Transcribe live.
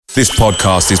This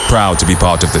podcast is proud to be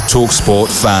part of the TalkSport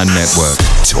Fan Network.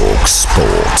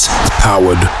 TalkSport.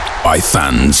 Powered by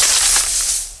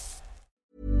fans.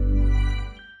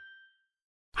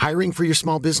 Hiring for your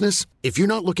small business? If you're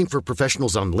not looking for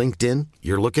professionals on LinkedIn,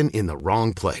 you're looking in the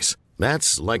wrong place.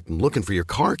 That's like looking for your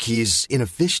car keys in a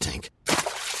fish tank.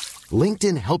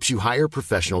 LinkedIn helps you hire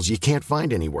professionals you can't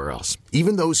find anywhere else,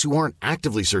 even those who aren't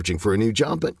actively searching for a new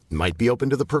job but might be open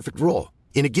to the perfect role.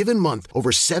 In a given month,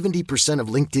 over 70% of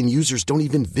LinkedIn users don't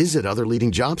even visit other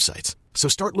leading job sites. So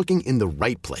start looking in the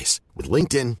right place. With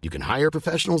LinkedIn, you can hire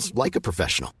professionals like a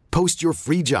professional. Post your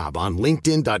free job on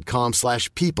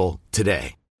linkedin.com/people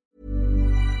today.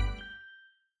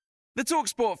 The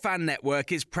TalkSport Fan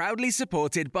Network is proudly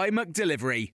supported by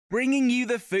McDelivery, bringing you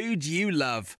the food you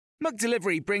love.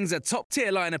 McDelivery brings a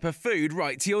top-tier lineup of food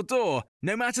right to your door.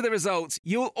 No matter the result,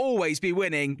 you'll always be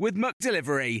winning with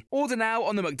McDelivery. Order now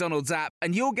on the McDonald's app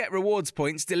and you'll get rewards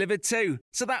points delivered too.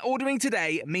 So that ordering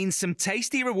today means some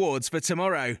tasty rewards for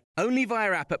tomorrow. Only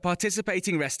via app at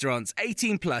participating restaurants.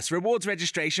 18 plus. Rewards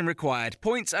registration required.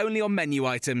 Points only on menu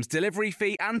items. Delivery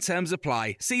fee and terms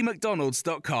apply. See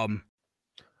mcdonalds.com.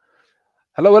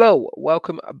 Hello.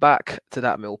 Welcome back to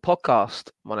That Mill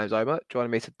podcast. My name's Omar.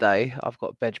 Joining me today, I've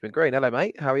got Benjamin Green. Hello,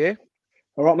 mate. How are you?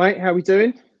 All right, mate. How are we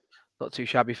doing? Not too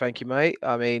shabby, thank you, mate.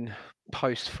 I mean,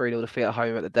 post 3-0 defeat at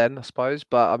home at the Den, I suppose.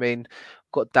 But, I mean,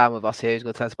 we've got Dan with us here. He's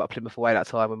going to tell us about Plymouth away that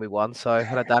time when we won. So,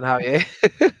 hello, Dan. How are you?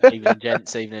 Evening,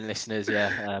 gents. Evening, listeners.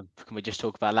 Yeah. Can we just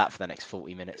talk about that for the next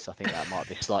 40 minutes? I think that might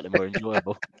be slightly more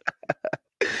enjoyable.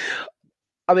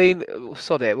 I mean,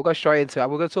 sod it. We'll go straight into it.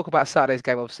 We're going to talk about Saturday's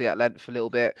game, obviously, at length a little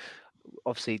bit.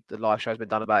 Obviously, the live show's been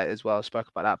done about it as well. Spoke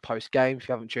about that post-game. If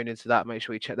you haven't tuned into that, make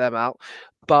sure you check them out.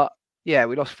 But, yeah,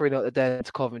 we lost 3-0 at the Den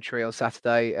to Coventry on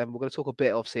Saturday. And we're going to talk a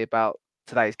bit, obviously, about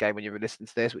today's game when you're listening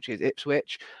to this, which is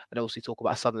Ipswich. And also talk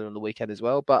about Sunderland on the weekend as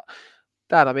well. But,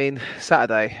 Dan, I mean,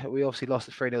 Saturday, we obviously lost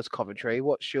at 3-0 to Coventry.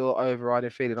 What's your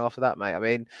overriding feeling after that, mate? I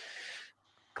mean,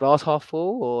 glass half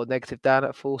full or negative Dan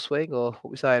at full swing, or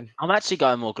what we saying? I'm actually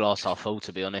going more glass half full,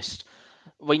 to be honest.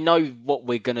 We know what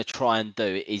we're going to try and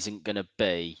do isn't going to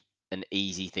be an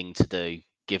easy thing to do,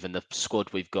 given the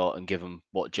squad we've got and given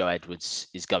what Joe Edwards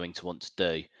is going to want to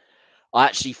do. I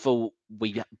actually thought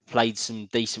we played some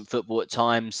decent football at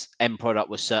times. End product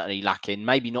was certainly lacking.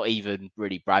 Maybe not even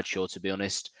really Bradshaw, to be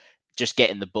honest. Just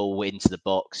getting the ball into the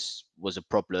box was a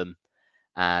problem.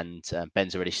 And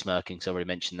Ben's already smirking, so I already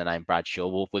mentioned the name Bradshaw.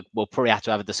 We'll probably have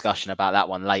to have a discussion about that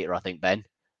one later, I think, Ben.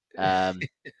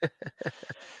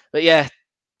 But yeah,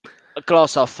 a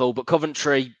glass half full. But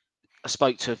Coventry, I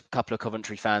spoke to a couple of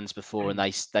Coventry fans before, and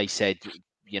they said,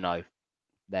 you know,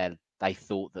 they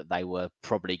thought that they were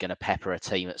probably going to pepper a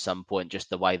team at some point, just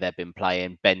the way they've been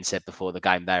playing. Ben said before the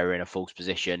game they were in a false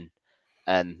position,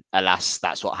 and alas,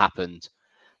 that's what happened.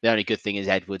 The only good thing is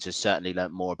Edwards has certainly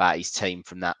learnt more about his team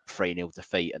from that 3-0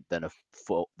 defeat than a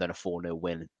 4-0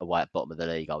 win away at bottom of the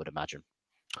league, I would imagine.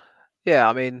 Yeah,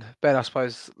 I mean, Ben, I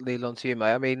suppose lead on to you,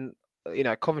 mate. I mean, you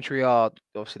know, Coventry are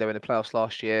obviously they were in the playoffs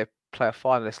last year, playoff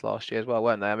finalists last year as well,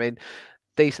 weren't they? I mean,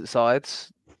 decent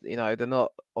sides. You know, they're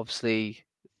not obviously.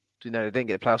 You know, they didn't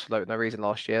get the playoffs for no reason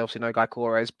last year. Obviously, no Guy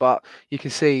Corres, but you can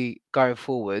see going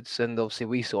forwards, and obviously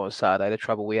we saw on Saturday the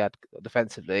trouble we had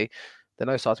defensively. They're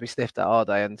no side to be sniffed at, are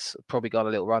they? And probably got a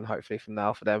little run, hopefully, from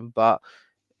now for them. But,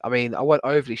 I mean, I wasn't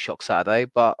overly shocked Saturday,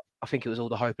 but I think it was all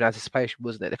the hope and anticipation,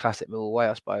 wasn't it? The classic Millwall way,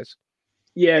 I suppose.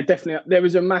 Yeah, definitely. There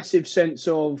was a massive sense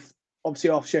of,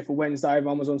 obviously, after Sheffield Wednesday,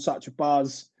 everyone was on such a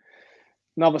buzz.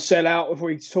 Another sellout, if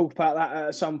we talk about that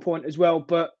at some point as well.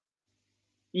 But,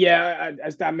 yeah,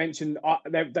 as Dan mentioned,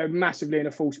 they're massively in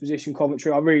a false position,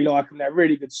 Coventry. I really like them. They're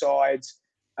really good sides.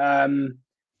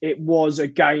 It was a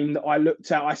game that I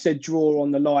looked at. I said draw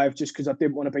on the live just because I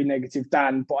didn't want to be negative,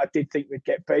 Dan, but I did think we'd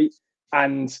get beat.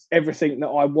 And everything that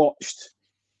I watched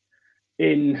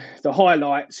in the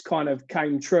highlights kind of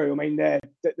came true. I mean, the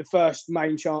first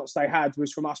main chance they had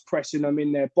was from us pressing them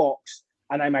in their box,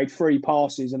 and they made 3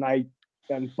 passes, and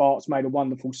Bart's made a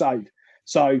wonderful save.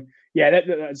 So, yeah, as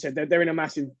I said, they're in a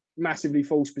massively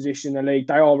false position in the league.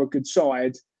 They are a good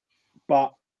side,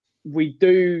 but we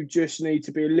do just need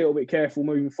to be a little bit careful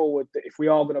moving forward that if we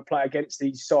are going to play against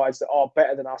these sides that are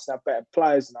better than us and have better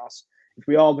players than us, if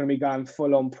we are going to be going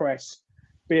full on press,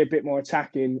 be a bit more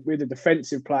attacking with the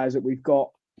defensive players that we've got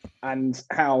and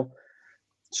how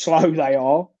slow they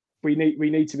are, we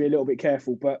need to be a little bit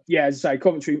careful. But yeah, as I say,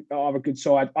 Coventry are a good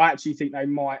side. I actually think they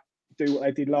might do what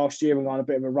they did last year and go on a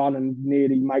bit of a run and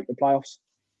nearly make the playoffs.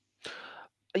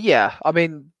 Yeah, I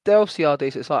mean, they obviously are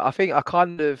decent. It's like, I think I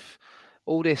kind of,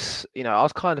 all this, you know, I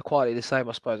was kind of quietly the same,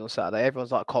 I suppose, on Saturday.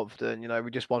 Everyone's like confident, you know, we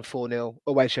just won 4-0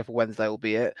 away to Sheffield Wednesday,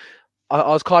 albeit. I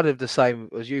was kind of the same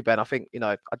as you, Ben. I think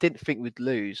I didn't think we'd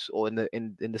lose, or in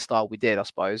the style we did. I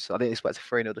suppose I didn't expect a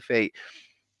 3-0 defeat.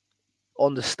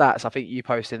 On the stats, I think you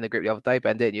posted in the group the other day,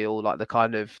 Ben, didn't you? All like the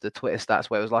Twitter stats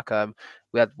where it was like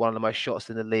we had one of the most shots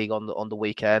in the league on the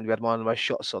weekend. We had one of the most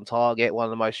shots on target, one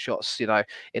of the most shots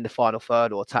in the final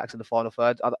third or attacks in the final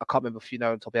third. I can't remember if you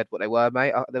know on top of your head what they were,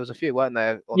 mate. There was a few, weren't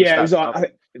there? On Yeah, the it was stats like I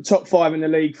think, top 5 in the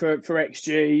league for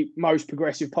XG, most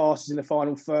progressive passes in the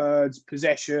final thirds,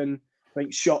 possession, I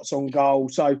think shots on goal.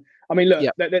 So I mean, look,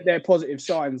 Yeah. they're positive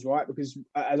signs, right? Because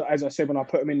as I said when I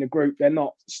put them in the group, they're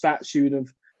not stats you would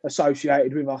have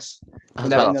associated with us. I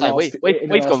was about to say,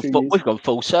 we've gone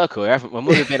full circle here, haven't we? When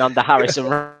we've been under Harris and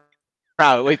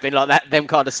Rowett, we've been like that. Them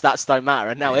kind of stats don't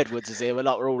matter, and now Edwards is here. We're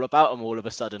all about them all of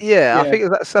a sudden. Yeah, I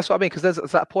think that's what I mean, because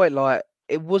there's that point, like,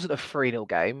 it wasn't a 3-0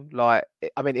 game. Like,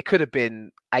 I mean, it could have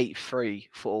been 8-3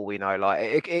 for all we know.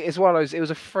 Like, it's one of those. It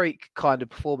was a freak kind of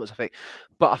performance, I think.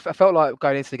 But I felt like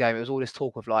going into the game, it was all this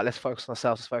talk of like, let's focus on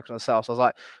ourselves, let's focus on ourselves. I was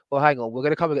like, well, hang on, we're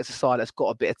going to come against a side that's got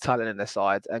a bit of talent in their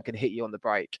side and can hit you on the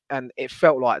break. And it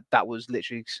felt like that was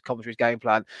literally Coventry's game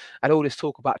plan. And all this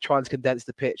talk about trying to condense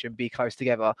the pitch and be close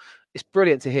together, it's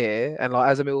brilliant to hear. And like,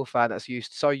 as a Millwall fan that's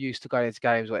so used to going into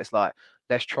games where it's like,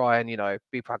 let's try and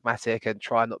be pragmatic and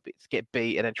try not to get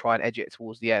beat and then try and edge it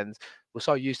towards the end. We're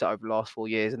so used to that over the last 4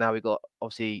 years, and now we've got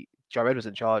obviously Joe Edwards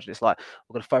in charge, and it's like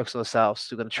we're going to focus on ourselves.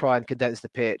 We're going to try and condense the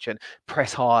pitch and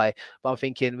press high. But I'm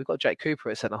thinking we've got Jake Cooper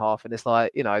at centre half, and it's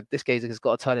like this geezer has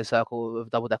got a turning circle of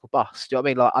double decker bus. Do you know what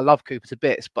I mean? Like, I love Cooper to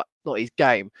bits, but not his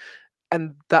game,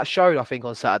 and that showed, I think,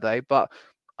 on Saturday. But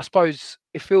I suppose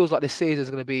it feels like this season is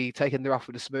going to be taking the rough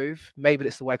with the smooth. Maybe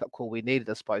it's the wake up call we needed,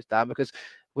 I suppose, Dan, because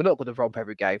we're not going to romp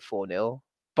every game 4-0.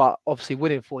 But obviously,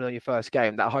 winning 4-0 in your first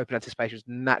game, that hope and anticipation is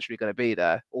naturally going to be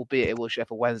there, albeit it was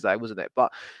Sheffield Wednesday, wasn't it? But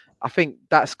I think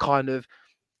that's kind of,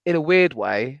 in a weird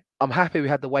way, I'm happy we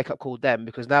had the wake up call then,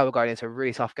 because now we're going into a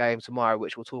really tough game tomorrow,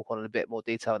 which we'll talk on in a bit more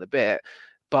detail in a bit.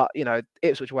 But,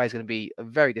 Ipswich away is going to be a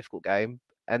very difficult game.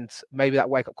 And maybe that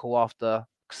wake up call after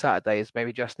Saturday is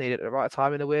maybe just needed at the right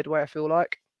time in a weird way, I feel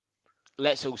like.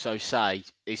 Let's also say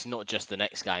it's not just the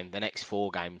next game. The next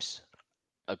 4 games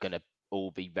are going to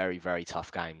all be very, very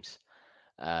tough games.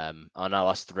 I know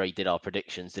us 3 did our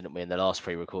predictions, didn't we, in the last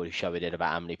pre-recorded show we did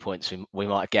about how many points we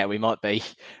might get. We might be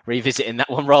revisiting that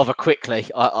one rather quickly,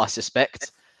 I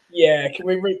suspect. Yeah, can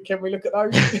we look at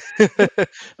those?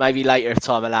 Maybe later if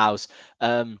time allows.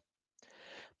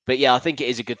 But yeah, I think it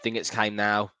is a good thing it's came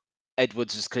now.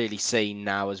 Edwards has clearly seen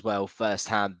now as well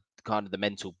firsthand kind of the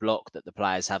mental block that the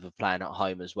players have of playing at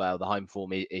home as well. The home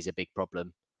form is a big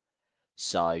problem.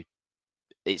 So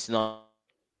it's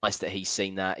nice that he's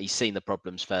seen that. He's seen the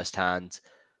problems firsthand.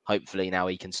 Hopefully now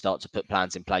he can start to put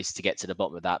plans in place to get to the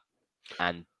bottom of that.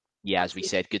 And yeah, as we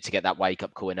said, good to get that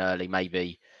wake-up call in early.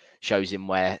 Maybe shows him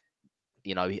where,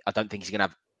 I don't think he's going to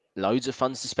have loads of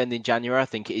funds to spend in January. I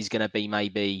think it is going to be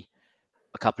maybe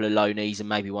a couple of loanees and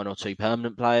maybe 1 or 2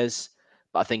 permanent players.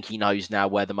 But I think he knows now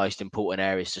where the most important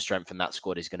areas to strengthen that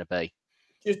squad is going to be.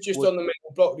 Just on the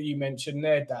mental block that you mentioned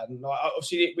there, Dan. Like,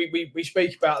 obviously, we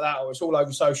speak about that, or it's all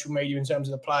over social media in terms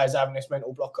of the players having this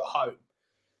mental block at home.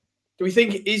 Do we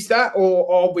think it is that,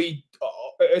 or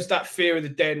is that fear of the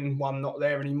den one not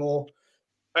there anymore?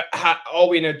 Are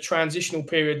we in a transitional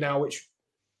period now,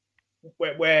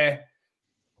 where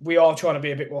we are trying to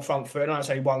be a bit more front foot? I don't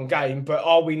say one game, but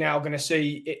are we now going to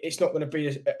see it's not going to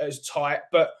be as tight?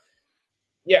 But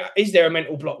yeah, is there a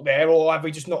mental block there, or have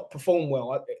we just not performed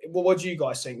well? What do you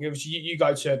guys think? You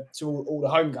go to all the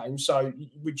home games, so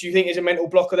do you think there's a mental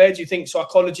blocker there? Do you think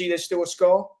psychology there's still a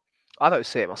scar? I don't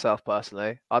see it myself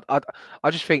personally. I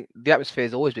just think the atmosphere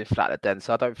has always been flat at Den,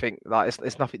 so I don't think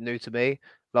it's nothing new to me.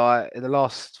 Like, in the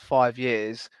last 5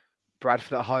 years,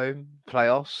 Bradford at home,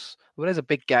 playoffs. When there's a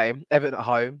big game, Everton at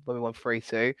home when we won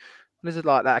 3-2. When there's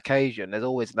like that occasion, there's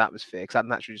always an atmosphere because that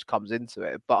naturally just comes into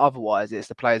it. But otherwise, it's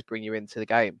the players bring you into the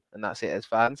game, and that's it as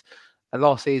fans. And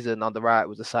last season under Rowett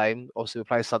was the same. Obviously, we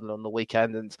played Sunderland on the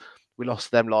weekend, and we lost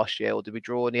to them last year. Or did we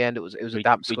draw in the end? It was a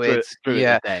damp squid.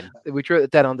 Yeah, we drew at the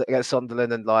Den against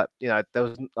Sunderland, and there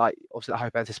was obviously that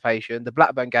hope and anticipation. The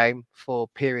Blackburn game for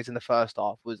periods in the first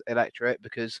half was electric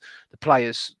because the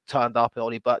players turned up and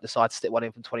Ollie Burt decided to stick one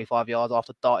in from 25 yards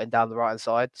after darting down the right hand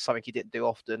side, something he didn't do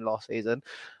often last season.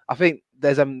 I think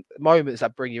there's moments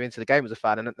that bring you into the game as a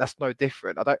fan, and that's no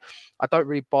different. I don't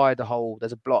really buy the whole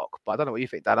there's a block, but I don't know what you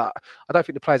think, Dan. I don't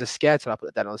think the players are scared to turn up at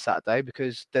the Den on Saturday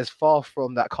because there's far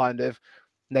from that kind of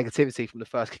negativity from the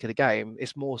first kick of the game.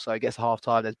 It's more so it gets to half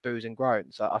time, there's boos and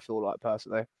groans. I feel like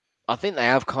personally. I think they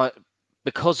have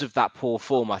because of that poor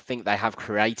form, I think they have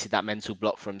created that mental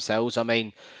block for themselves. I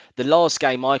mean, the last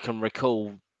game I can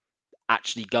recall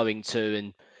actually going to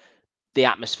and the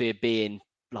atmosphere being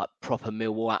like proper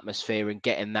Millwall atmosphere and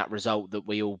getting that result that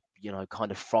we all,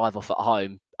 kind of thrive off at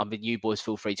home. I mean, you boys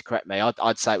feel free to correct me.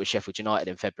 I'd say it was Sheffield United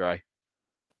in February.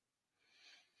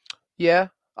 Yeah.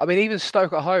 I mean, even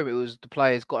Stoke at home, it was the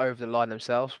players got over the line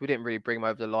themselves. We didn't really bring them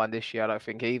over the line this year, I don't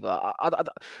think either.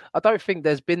 I don't think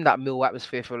there's been that Mill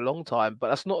atmosphere for a long time, but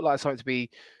that's not like something to be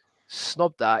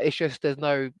snobbed at. It's just it's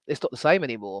not the same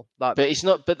anymore. Like, But it's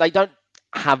not. But they don't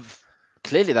have.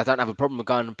 Clearly, they don't have a problem with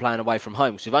going and playing away from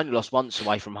home. Because we've only lost once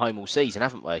away from home all season,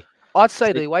 haven't we? I'd say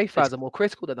So the away fans are more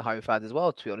critical than the home fans as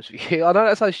well, to be honest with you. I know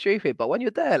that sounds stupid, but when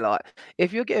you're there, like,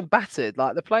 if you're getting battered,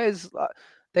 like, the players, like,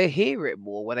 they hear it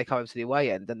more when they come to the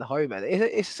away end than the home end.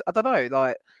 It's I don't know,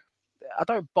 like, I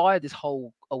don't buy this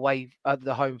whole away,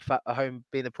 the home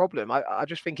being the problem. I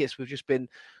just think we've just been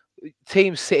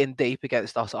teams sitting deep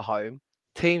against us at home.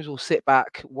 Teams will sit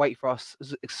back, wait for us,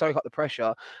 soak up the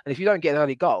pressure, and if you don't get an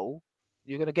early goal,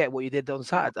 you're going to get what you did on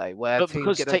Saturday, where But teams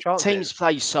because get no chances. teams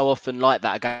play so often like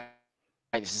that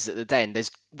against us at the Den,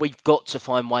 we've got to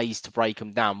find ways to break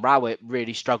them down. Rowett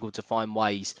really struggled to find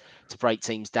ways to break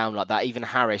teams down like that. Even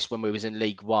Harris, when we was in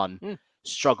League One,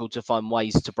 struggled to find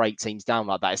ways to break teams down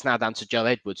like that. It's now down to Joe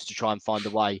Edwards to try and find a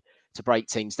way to break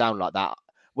teams down like that.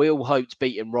 We all hoped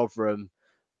beating Rotherham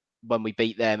when we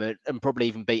beat them and probably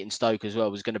even beating Stoke as well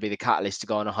was going to be the catalyst to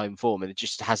go on a home form, and it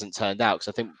just hasn't turned out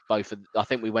because I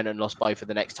think we went and lost both of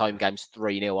the next home games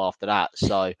 3-0 after that.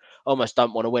 So I almost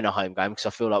don't want to win a home game because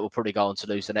I feel like we'll probably go on to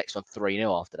lose the next one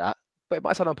 3-0 after that. But it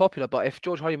might sound unpopular, but if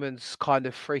George Honeyman's kind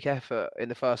of freak effort in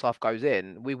the first half goes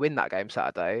in, we win that game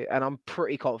Saturday, and I'm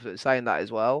pretty confident saying that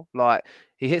as well. Like,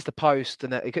 he hits the post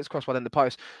and then he gets crossbar in the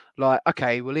post. Like,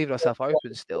 okay, we're leaving ourselves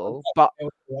open still, but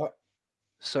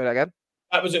sorry again.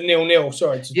 That was at 0-0.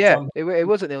 Sorry. It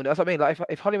wasn't 0-0. That's what I mean. Like,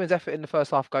 if Honeyman's effort in the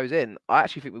first half goes in, I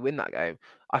actually think we win that game.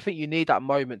 I think you need that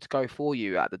moment to go for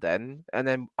you at the Den, and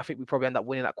then I think we probably end up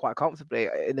winning that quite comfortably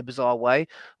in a bizarre way.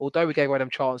 Although we gave away them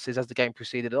chances as the game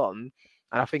proceeded on,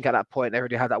 and I think at that point they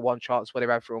already had that one chance where they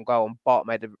ran through on goal, and Bart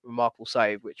made a remarkable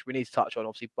save, which we need to touch on.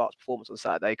 Obviously, Bart's performance on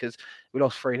Saturday, because we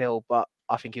lost 3-0, but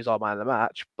I think he was our man of the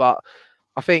match. But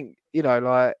I think,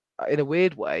 like, in a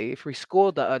weird way, if we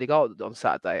scored that early goal on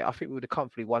Saturday, I think we would have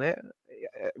comfortably won it.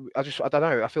 I don't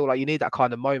know. I feel like you need that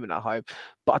kind of moment at home,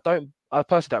 but I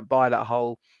personally don't buy that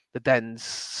whole the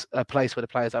Den's a place where the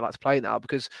players don't like to play now,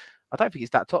 because I don't think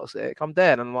it's that toxic. I'm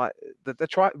there and I'm like,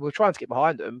 we're trying to get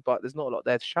behind them, but there's not a lot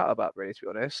there to shout about, really, to be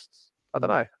honest. I don't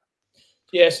know.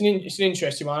 Yeah, it's an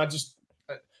interesting one.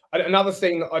 Another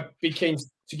thing that I'd be keen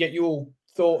to get your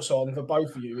thoughts on for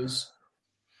both of you is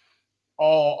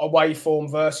our away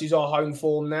form versus our home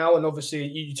form now. And obviously,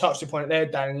 you touched upon it there,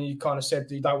 Dan, and you kind of said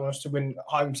that you don't want us to win at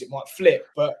home because it might flip.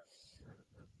 But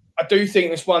I do think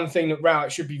there's one thing that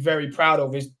Rowett should be very proud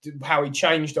of is how he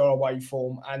changed our away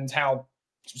form and how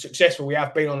successful we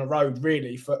have been on the road,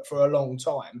 really, for a long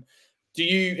time. Do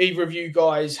either of you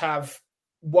guys have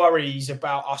worries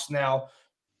about us now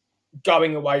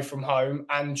going away from home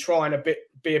and trying to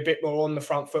be a bit more on the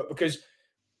front foot? Because,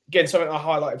 again, something I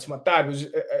highlighted to my dad was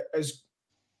as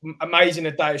amazing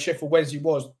a day as Sheffield Wednesday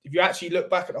was. If you actually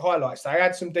look back at the highlights, they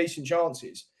had some decent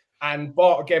chances. And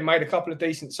Bart, again, made a couple of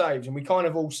decent saves. And we kind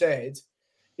of all said,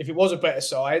 if it was a better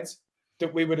side,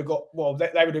 that we would have got, well,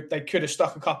 they could have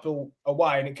stuck a couple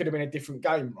away and it could have been a different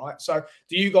game, right? So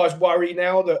do you guys worry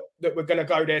now that we're going to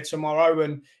go there tomorrow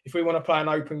and if we want to play an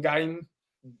open game,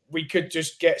 we could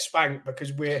just get spanked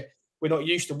because we're not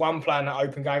used to, one, playing that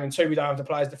open game, and two, we don't have the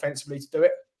players defensively to do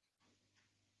it?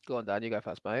 Go on, Dan, you go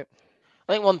first, mate.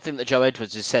 I think one thing that Joe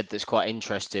Edwards has said that's quite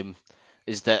interesting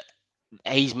is that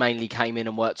he's mainly came in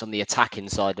and worked on the attacking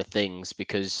side of things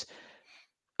because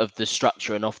of the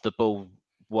structure and off the ball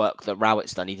work that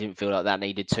Rowett's done. He didn't feel like that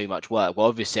needed too much work. Well,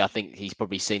 obviously, I think he's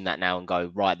probably seen that now and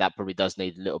go, right, that probably does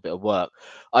need a little bit of work.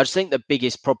 I just think the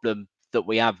biggest problem that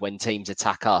we have when teams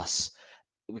attack us,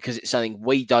 because it's something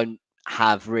we don't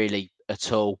have really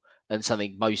at all, and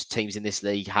something most teams in this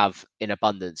league have in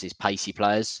abundance, is pacey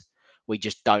players. We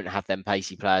just don't have them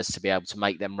pacey players to be able to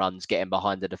make them runs, get in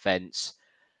behind the defence.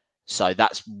 So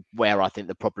that's where I think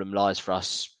the problem lies for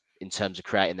us in terms of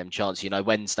creating them chances.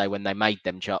 Wednesday when they made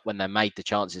the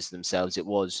chances themselves, it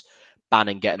was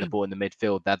Bannon getting the ball in the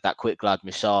midfield. They had that quick lad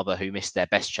Musaba who missed their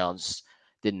best chance,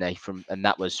 didn't they? And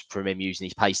that was from him using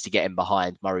his pace to get in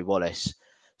behind Murray Wallace.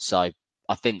 So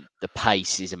I think the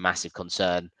pace is a massive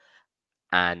concern,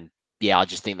 and yeah, I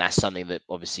just think that's something that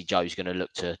obviously Joe's going to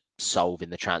look to solve in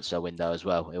the transfer window as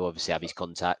well. He'll obviously have his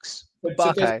contacts. But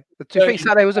okay, do you think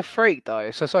Saturday was a freak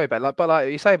though? So sorry, Ben.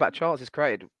 But you say about chances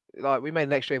created, like we made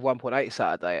an extra of 1.8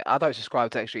 Saturday. I don't subscribe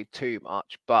to actually too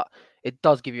much, but it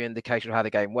does give you an indication of how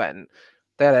the game went.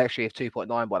 They had actually a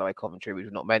 2.9, by the way, Coventry, which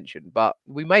was not mentioned. But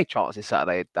we made chances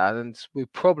Saturday, Dan, and we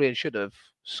probably should have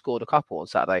scored a couple on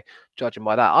Saturday, judging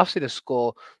by that. I've seen us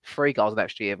score 3 goals in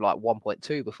XG of like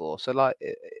 1.2 before. So, like,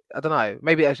 I don't know.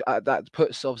 Maybe that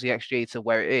puts obviously XG to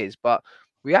where it is. But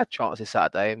we had chances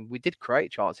Saturday, and we did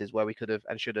create chances where we could have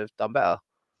and should have done better.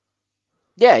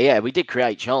 Yeah, we did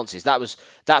create chances.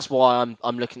 That's why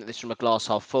I'm looking at this from a glass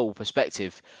half full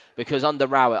perspective. Because under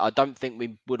Rowett, I don't think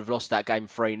we would have lost that game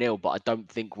 3-0, but I don't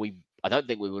think we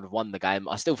would have won the game.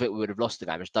 I still think we would have lost the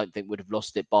game. I just don't think we'd have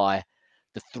lost it by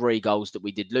the 3 goals that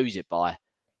we did lose it by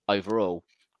overall.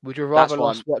 Would you rather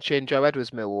lost watching Joe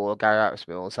Edwards Mill or Gary Harris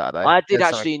Mill on Saturday? I did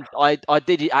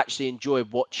actually enjoy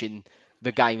watching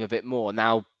the game a bit more.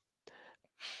 Now,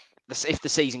 if the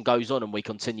season goes on and we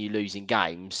continue losing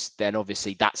games, then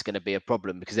obviously that's going to be a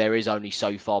problem because there is only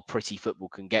so far pretty football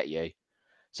can get you.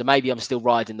 So maybe I'm still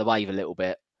riding the wave a little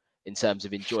bit in terms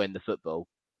of enjoying the football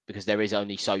because there is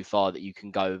only so far that you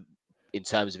can go in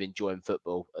terms of enjoying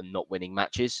football and not winning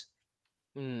matches.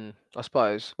 I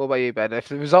suppose. What about you, Ben? If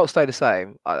the results stay the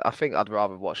same, I think I'd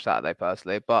rather watch Saturday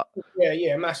personally. But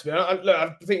yeah, massively. Look,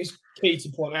 I think it's key to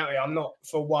point out here. I'm not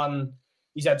for one.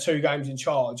 He's had 2 games in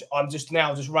charge. I'm just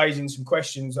raising some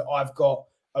questions that I've got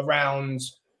around.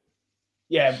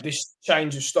 Yeah, this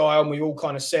change of style, and we all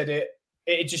kind of said it.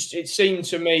 It seemed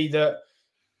to me that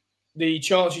the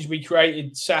chances we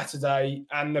created Saturday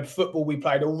and the football we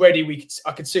played already,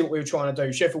 I could see what we were trying to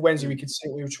do. Sheffield Wednesday, we could see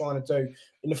what we were trying to do.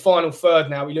 In the final third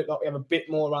now, we look like we have a bit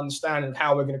more understanding of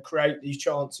how we're going to create these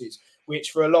chances,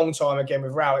 which for a long time, again,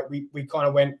 with Rowett, we kind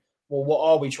of went, well, what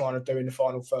are we trying to do in the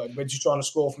final third? We're just trying to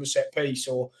score from a set piece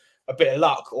or a bit of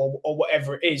luck or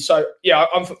whatever it is. So, yeah,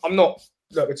 I'm not,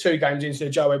 look, we're 2 games into the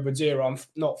Joe Edwards era. I'm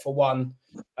not for one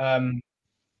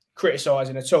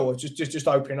criticising at all. Just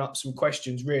opening up some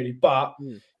questions, really. But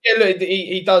yeah, look,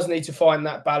 he does need to find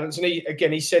that balance. And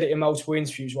he said it in multiple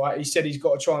interviews, right? He said he's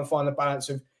got to try and find the balance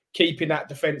of keeping that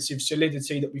defensive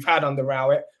solidity that we've had under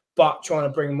Rowett, but trying to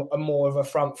bring a more of a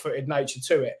front-footed nature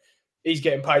to it. He's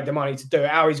getting paid the money to do it.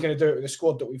 How he's going to do it with the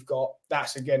squad that we've got,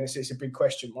 that's, again, it's a big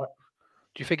question, right?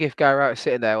 Do you think if Gary Rowett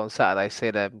sitting there on Saturday,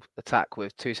 seeing them attack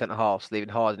with 2 centre-halves, leaving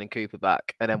Harding and Cooper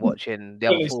back, and then watching the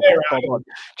other 4 on,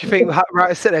 do you think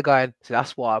Rowett sitting there going, so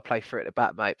that's why I play 3 at the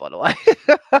back, mate, by the way?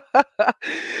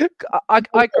 I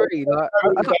agree.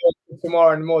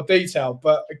 Tomorrow in more detail.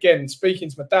 But again, speaking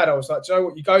to my dad, I was like, do you know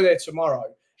what? You go there tomorrow.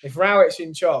 If Rowett's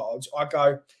in charge, I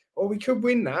go, well, we could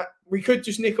win that. We could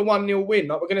just nick a 1-0 win.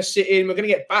 Like, we're going to sit in, we're going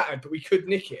to get battered, but we could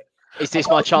nick it. Is this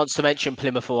my chance to mention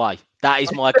Plymouth away? That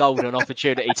is my golden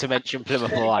opportunity to mention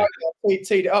Plymouth away. I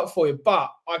teed it up for you,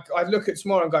 but I look at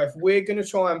tomorrow and go, if we're going to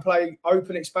try and play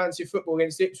open, expansive football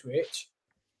against Ipswich,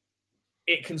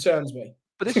 it concerns me.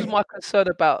 But this is my concern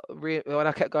about when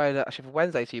I kept going actually for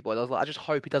Wednesday to you boys. I was like, I just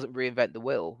hope he doesn't reinvent the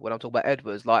wheel when I'm talking about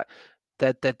Edwards. Like,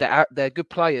 they're good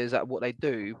players at what they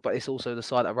do, but it's also the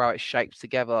side that Rowett shapes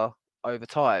together over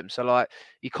time. So, like,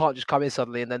 you can't just come in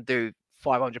suddenly and then do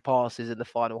 500 passes in the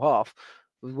final half.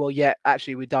 Well, yeah,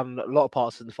 actually, we've done a lot of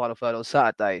passes in the final third on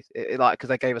Saturday, because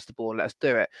they gave us the ball and let us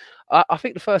do it. I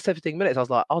think the first 17 minutes,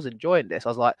 I was enjoying this. I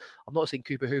was like, I've not seen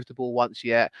Cooper hoof the ball once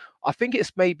yet. I think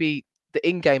it's maybe the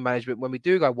in-game management when we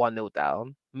do go 1-0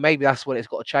 down. Maybe that's when it's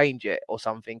got to change it or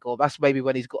something, or that's maybe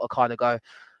when he's got to kind of go,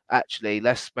 actually,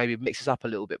 let's maybe mix this up a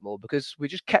little bit more because we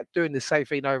just kept doing the same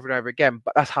thing over and over again.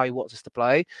 But that's how he wants us to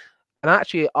play. And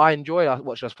actually, I enjoyed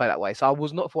watching us play that way. So I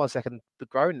was not for 1 second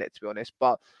begrudging it, to be honest.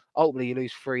 But ultimately, you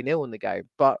lose 3-0 in the game.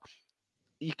 But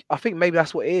I think maybe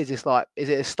that's what it is. It's like, is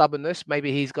it a stubbornness?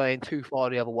 Maybe he's going too far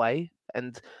the other way.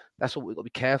 And that's what we've got to be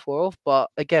careful of.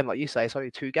 But again, like you say, it's only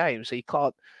 2 games. So you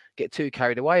can't get too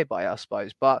carried away by it, I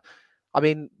suppose. But I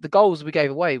mean, the goals we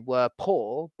gave away were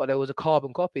poor, but there was a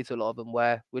carbon copy to a lot of them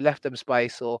where we left them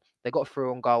space or they got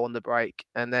through on goal on the break.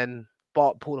 And then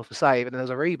Bart pulled off a save, and then there was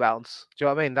a rebound. Do you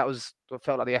know what I mean? That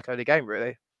felt like the echo of the game,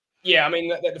 really. Yeah, I mean,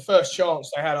 the first chance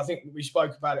they had, I think we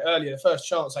spoke about it earlier. The first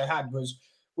chance they had was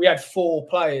we had 4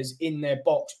 players in their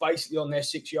box, basically on their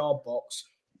 6-yard box,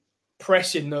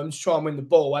 pressing them to try and win the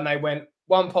ball. And they went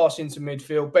 1 pass into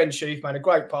midfield. Ben Sheaf made a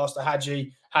great pass to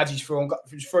Hadji. Hadji's through on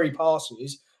 3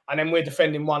 passes. And then we're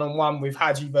defending 1-on-1 with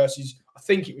Hadji versus, I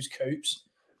think it was Coops.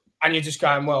 And you're just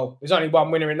going, well, there's only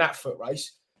one winner in that foot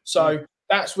race. So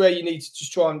that's where you need to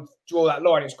just try and draw that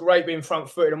line. It's great being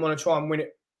front-footed and want to try and win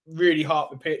it really hard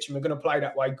the pitch, and we're going to play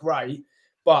that way, great.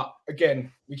 But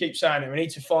again, we keep saying it, we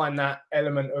need to find that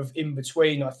element of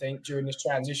in-between, I think, during this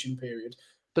transition period.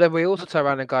 But then we also turn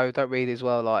around and go, don't read as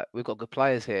well, like, we've got good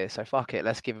players here, so fuck it,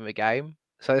 let's give them a game.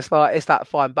 So it's like, it's that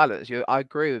fine balance. I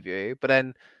agree with you, but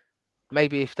then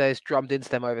maybe if there's drummed into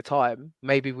them over time,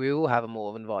 maybe we will have a more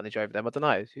of an advantage over them. I don't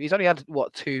know. He's only had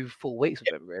 2 full weeks with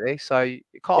them, really. So you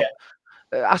can't.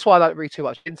 That's why I don't read too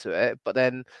much into it. But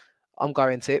then I'm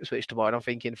going to Ipswich tomorrow, and I'm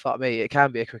thinking, fuck me, it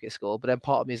can be a cricket score. But then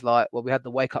part of me is like, well, we had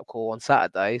the wake up call on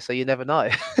Saturday, so you never know.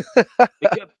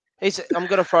 I'm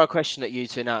going to throw a question at you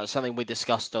two now. It's something we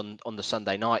discussed on the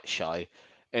Sunday night show.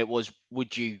 It was,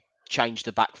 would you change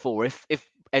the back four if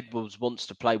Edwards wants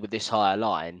to play with this higher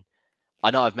line?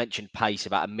 I know I've mentioned pace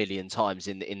about 1,000,000 times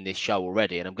in this show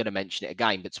already, and I'm going to mention it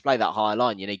again. But to play that higher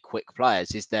line, you need quick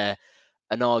players. Is there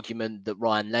an argument that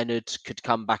Ryan Leonard could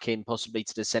come back in possibly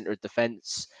to the centre of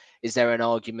defence? Is there an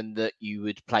argument that you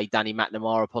would play Danny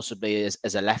McNamara possibly as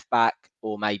a left back,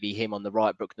 or maybe him on the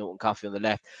right, Brooke Norton-Cuffy on the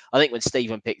left? I think when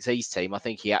Stephen picked his team, I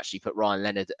think he actually put Ryan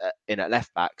Leonard in at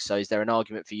left back. So is there an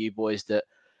argument for you boys that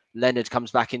Leonard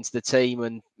comes back into the team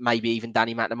and maybe even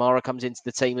Danny McNamara comes into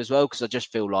the team as well? Because I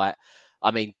just feel like, I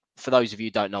mean, for those of you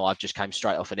who don't know, I've just came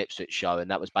straight off an Ipswich show,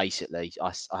 and that was basically,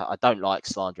 I don't like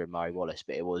slandering Murray Wallace,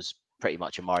 but it was pretty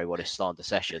much a Murray Wallace slander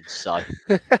session. So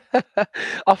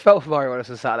I felt for Murray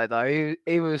Wallace on Saturday though.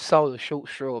 He was sold a short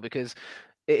straw because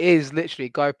it is literally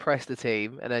go press the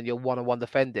team and then you're 1-on-1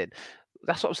 defending.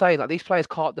 That's what I'm saying. Like these players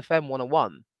can't defend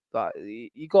 1-on-1. Like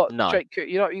you got no.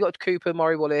 you got Cooper,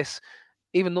 Murray Wallace,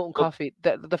 even Norton Cuffy.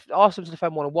 Ask them to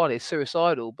defend 1-on-1 is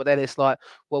suicidal. But then it's like,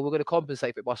 well, we're going to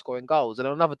compensate for it by scoring goals. And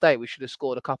on another day, we should have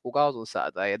scored a couple goals on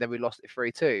Saturday, and then we lost it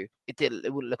 3-2.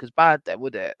 It wouldn't look as bad then,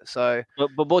 would it? So,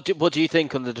 but what do you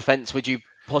think on the defence? Would you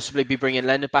possibly be bringing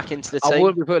Leonard back into the team? I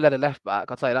wouldn't be putting Leonard left back.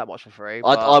 I'll tell you that much for free.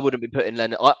 I wouldn't be putting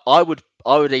Leonard. I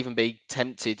would even be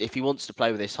tempted if he wants to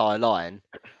play with this high line.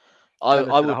 I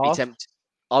would be tempted.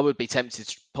 I would be tempted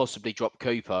to possibly drop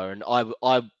Cooper, and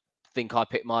I think I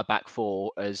picked my back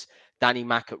four as Danny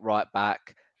Mack at right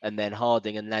back, and then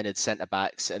Harding and Leonard centre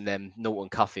backs, and then Norton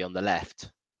Cuffy on the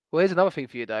left. Well, here's another thing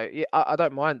for you though. Yeah, I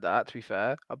don't mind that, to be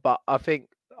fair, but I think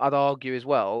I'd argue as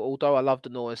well. Although I love the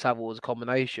Norton Saville as a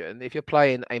combination, if you're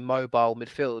playing a mobile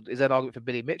midfield, is there an argument for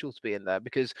Billy Mitchell to be in there?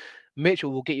 Because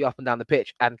Mitchell will get you up and down the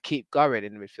pitch and keep going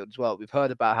in the midfield as well. We've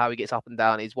heard about how he gets up and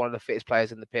down. He's one of the fittest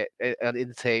players in the pit and in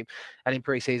the team, and in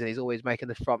pre-season he's always making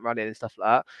the front running and stuff like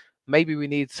that. Maybe we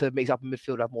need to mix up in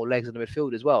midfield, have more legs in the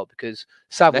midfield as well. Because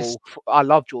Saville, I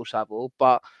love George Saville,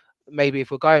 but maybe if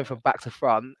we're going from back to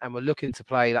front and we're looking to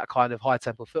play that kind of high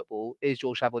tempo football, is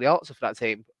George Saville the answer for that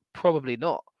team? Probably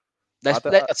not. I'll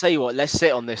tell you what, let's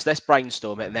sit on this, let's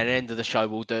brainstorm it, and then at the end of the show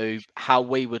we'll do how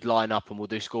we would line up and we'll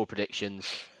do score predictions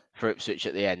for Ipswich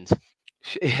at the end.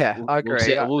 Yeah, I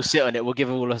agree. We'll sit on it. We'll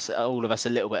give all of us a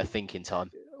little bit of thinking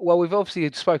time. Well, we've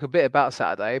obviously spoke a bit about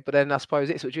Saturday, but then I suppose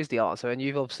Ipswich is the answer, and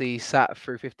you've obviously sat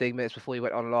through 15 minutes before you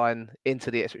went online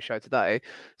into the Ipswich show today.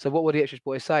 So what were the Ipswich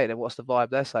boys saying, and what's the vibe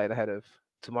they're saying ahead of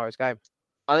tomorrow's game?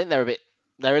 I think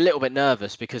they're a little bit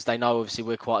nervous because they know obviously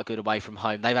we're quite good away from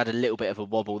home. They've had a little bit of a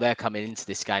wobble. They're coming into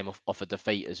this game off a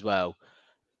defeat as well.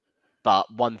 But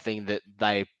one thing that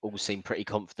they all seem pretty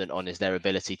confident on is their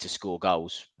ability to score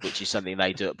goals, which is something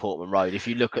they do at Portman Road. If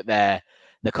you look at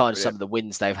the kind of some of the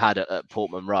wins they've had at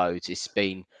Portman Road, it's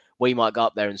been, we might go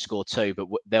up there and score 2, but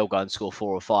they'll go and score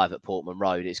 4 or 5 at Portman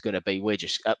Road. It's going to be, we're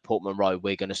just at Portman Road,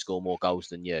 we're going to score more goals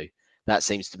than you. That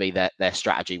seems to be their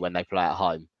strategy when they play at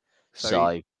home.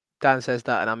 So Dan says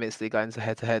that, and I'm instantly going to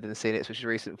head-to-head and seeing Ipswich's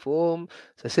recent form.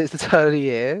 So since the turn of the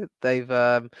year,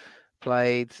 they've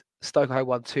played Stoke home,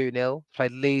 won 2-0,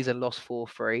 played Leeds and lost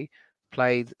 4-3,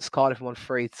 played Cardiff and won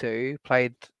 3-2,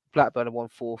 played Blackburn and won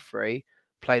 4-3,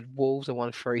 played Wolves and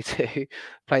won 3-2,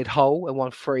 played Hull and won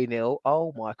 3-0.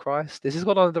 Oh my Christ. This has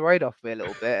gone under the radar for me a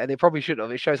little bit, and it probably shouldn't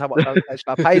have. It shows how much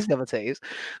I pays the other teams.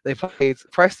 They played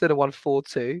Preston and won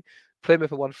 4-2,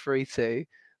 Plymouth and won 3-2.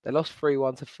 They lost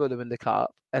 3-1 to Fulham in the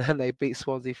Cup, and then they beat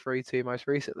Swansea 3-2 most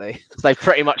recently. So they've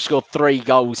pretty much scored 3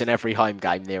 goals in every home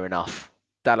game, near enough.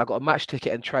 Dad, I've got a match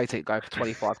ticket and tray ticket going for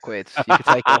 25 quid. You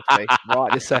can take it off me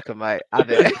right this second, mate. Have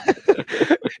it.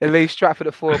 At least Stratford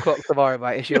at 4 o'clock tomorrow,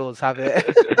 mate. It's yours. Have it.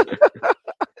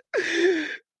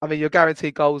 I mean, you're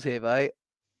guaranteed goals here, mate.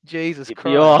 Jesus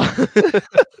Christ. You are.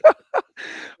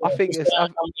 I think it's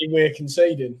we're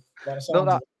conceding.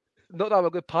 Not that I'm a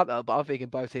good punter, but I'm thinking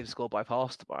both teams score both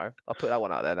halves tomorrow. I'll put that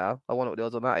one out there now. I wonder what the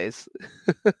odds on that is.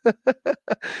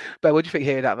 Ben, what do you think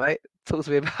hearing that, mate? Talk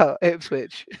to me about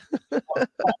Ipswich. I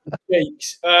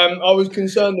was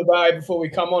concerned about it before we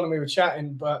come on and we were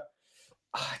chatting, but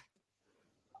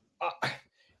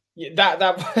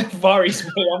that worries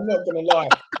me. I'm not going to lie.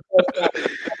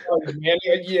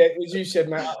 Yeah, as you said,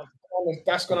 mate,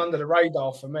 that's gone under the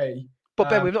radar for me. But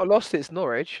Ben, we've not lost since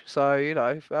Norwich, so you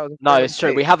know. No, it's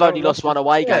true. We have only lost one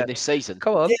away game this season.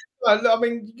 Come on. I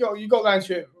mean, you got to go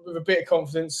into it with a bit of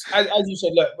confidence. As you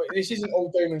said, look, this isn't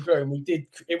all doom and gloom.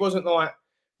 It wasn't like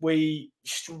we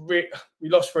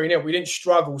lost 3-0. We didn't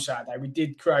struggle Saturday. We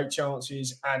did create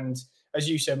chances, and as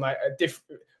you said, mate,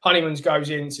 Honeyman's goes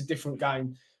in. It's a different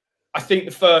game. I think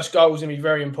the first goal is going to be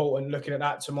very important. Looking at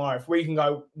that tomorrow, if we can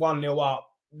go 1-0 up,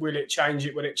 will it change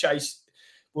it? Will it chase?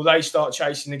 Will they start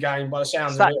chasing the game? By the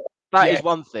sounds of it, that is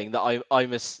one thing that I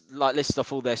must like list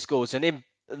off all their scores, and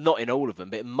not in all of them,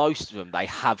 but in most of them, they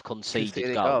have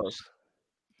conceded goals.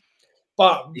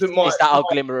 But is that our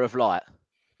glimmer of light?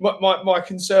 My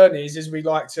concern is, as we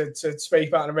like to speak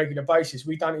about on a regular basis,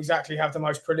 we don't exactly have the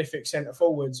most prolific centre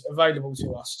forwards available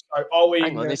to us. So are we?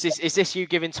 Hang on, is this you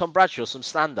giving Tom Bradshaw some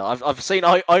slander? I've seen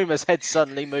Omer's head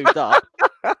suddenly moved up.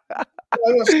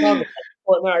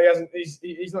 Right now,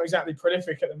 he's not exactly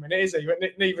prolific at the minute, is he? But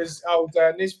neither's old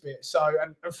Nisbet. So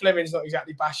and Fleming's not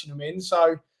exactly bashing him in.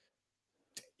 So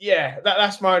yeah,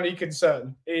 that's my only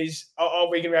concern: is are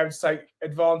we going to be able to take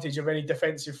advantage of any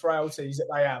defensive frailties that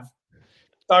they have?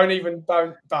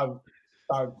 Don't.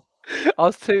 I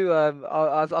was too.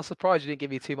 I was surprised you didn't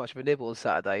give me too much of a nibble on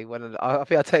Saturday. When I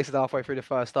think I texted halfway through the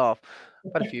first half.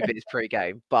 I've had a few bits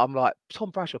pre-game, but I'm like, Tom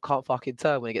Bradshaw can't fucking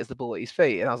turn when he gets the ball at his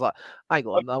feet, and I was like, hang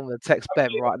on, I'm going to text Ben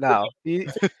right now.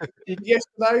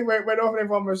 Yesterday, when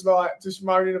everyone was like just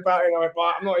moaning about it, I went,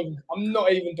 I'm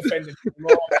not even defending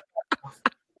anymore.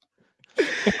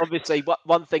 Obviously,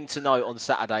 one thing to note on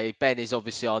Saturday, Ben is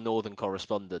obviously our northern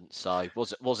correspondent, so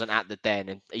wasn't at the Den,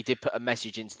 and he did put a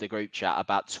message into the group chat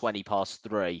about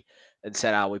 3:20 and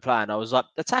said how we play. And I was like,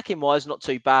 attacking wise, not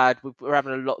too bad. We're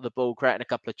having a lot of the ball, creating a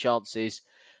couple of chances.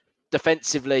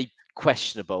 Defensively,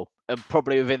 questionable, and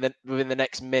probably within the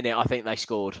next minute, I think they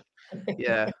scored.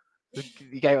 Yeah.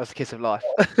 You gave us a kiss of life.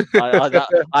 I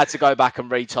had to go back and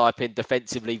retype in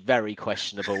defensively, very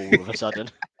questionable all of a sudden.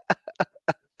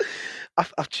 Do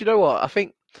you know what? I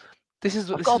think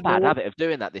I've got a bad habit of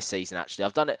doing that this season. Actually,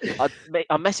 I've done it.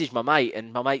 I messaged my mate,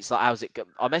 and my mate's like, "How's it?"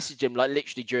 I messaged him like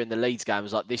literally during the Leeds game. I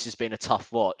was like, "This has been a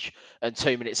tough watch," and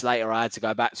 2 minutes later, I had to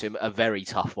go back to him. A very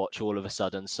tough watch all of a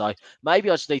sudden. So maybe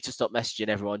I just need to stop messaging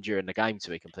everyone during the game. To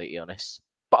be completely honest.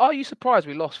 But are you surprised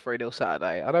we lost 3-0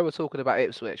 Saturday? I know we're talking about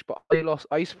Ipswich, but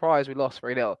are you surprised we lost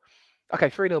 3-0? Okay,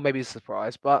 3-0 maybe is a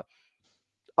surprise, but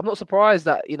I'm not surprised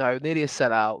that, nearly a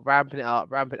sellout, ramping it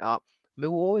up.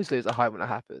 We'll always lose at home when that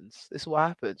happens. This is what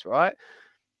happens, right?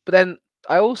 But then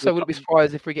I also wouldn't be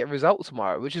surprised if we get a result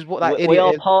tomorrow, which is what that idiot. We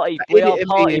are party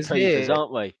peepers,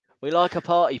 aren't we? We like a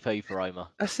party pooper, Omer.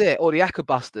 That's it. Or the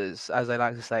Ackerbusters, as they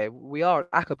like to say. We are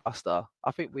an Ackerbuster.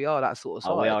 I think we are that sort of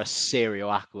side. We are a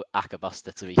serial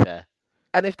Ackerbuster, to be fair.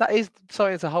 And if that is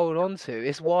something to hold on to,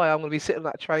 it's why I'm going to be sitting on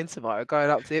that train tomorrow,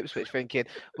 going up to Ipswich, thinking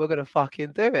we're going to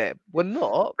fucking do it. We're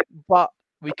not, but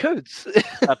we could.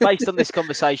 Based on this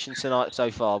conversation tonight so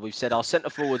far, we've said our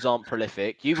centre forwards aren't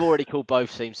prolific. You've already called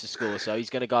both teams to score, so he's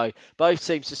going to go both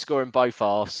teams to score in both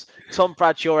halves. Tom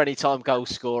Bradshaw, anytime goal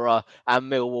scorer,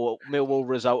 and Millwall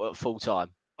result at full time.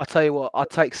 I tell you what, I'd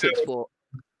take 6-4.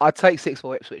 I'd take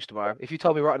 6-4 Ipswich tomorrow. If you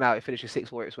told me right now it finishes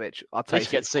 6-4 Ipswich, I'd take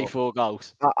 6-4. Get C4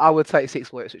 goals. I would take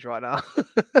 6-4 Ipswich right now.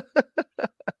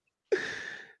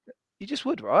 You just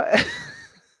would, right?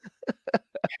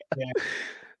 Yeah.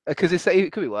 Because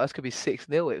it could be worse. It could be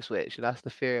 6-0 Ipswich, and that's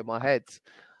the fear in my head.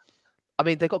 I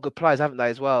mean, they've got good players, haven't they,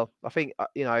 as well? I think,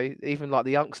 even like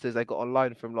the youngsters they got on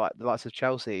loan from like the likes of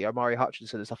Chelsea, Omari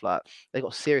Hutchinson and stuff like that. They've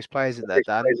got serious players in there,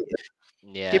 Dan.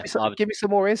 Yeah. Give me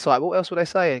some more insight. What else were they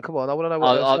saying? Come on, I want to know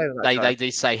what they were saying. They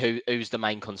did say who's the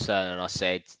main concern, and I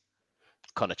said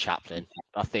Connor Chaplin.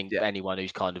 I think anyone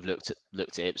who's kind of looked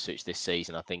at Ipswich this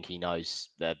season, I think he knows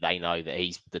that they know that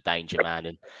he's the danger man,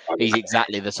 and he's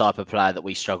exactly the type of player that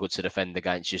we struggle to defend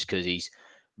against, just because he's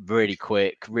really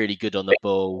quick, really good on the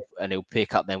ball, and he'll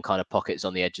pick up them kind of pockets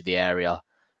on the edge of the area,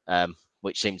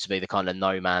 which seems to be the kind of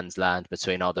no man's land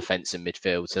between our defence and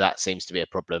midfield. So that seems to be a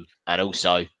problem, and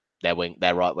also their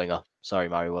right winger. Sorry,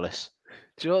 Murray Wallace.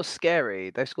 Do you know what's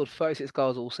scary? They've scored 36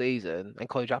 goals all season, and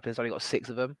Colin Chaplin's only got 6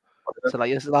 of them. So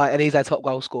and he's their top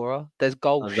goal scorer. There's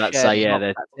goals. They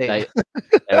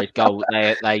goal.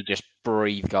 They just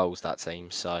breathe goals, that team.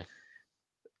 So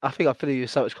I think I'm filling you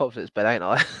with so much confidence, Ben, ain't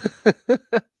I?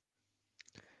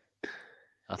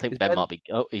 I think Ben might be.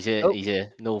 Oh, he's here. He's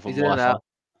here. Northern Wi-Fi.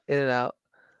 In and out.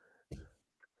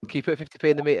 Can you put 50p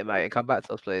in the meter, mate, and come back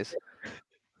to us, please?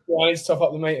 Yeah, I need to top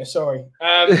up the meter. Sorry.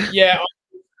 I'm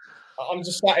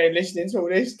just sat here listening to all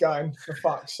this, going, for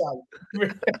fuck's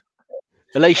sake.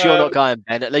 At least you're not going,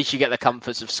 Ben. At least you get the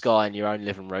comforts of Sky in your own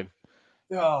living room.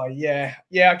 Oh, yeah.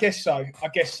 Yeah, I guess so.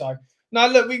 No,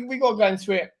 look, we got to go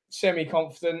into it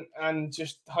semi-confident and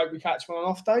just hope we catch one on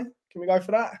off day. Can we go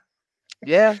for that?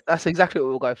 Yeah, that's exactly what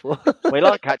we'll go for. We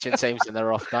like catching teams in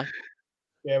their off day.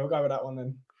 Yeah, we'll go with that one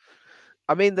then.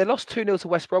 I mean, they lost 2-0 to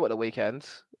West Brom at the weekend.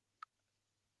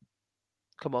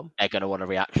 Come on. They're going to want a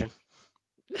reaction.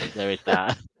 There is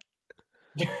that.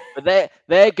 But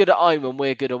they're good at home and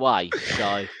we're good away.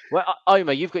 So,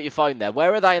 Omer, you've got your phone there.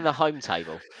 Where are they in the home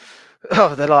table?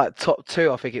 Oh, they're like top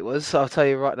 2, I think it was. I'll tell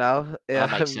you right now. Yeah,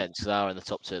 That makes sense. They are in the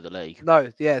top 2 of the league.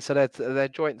 No, yeah, so they're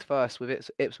joint first with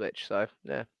Ipswich. So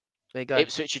yeah, there you go.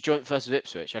 Ipswich are joint first with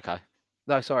Ipswich. Okay.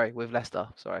 No, sorry, with Leicester.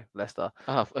 Sorry, Leicester.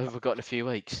 Oh, have we got in a few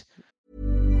weeks?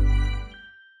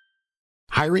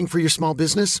 Hiring for your small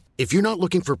business? If you're not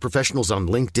looking for professionals on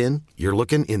LinkedIn, you're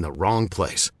looking in the wrong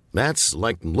place. That's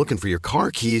like looking for your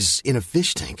car keys in a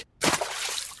fish tank.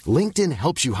 LinkedIn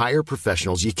helps you hire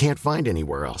professionals you can't find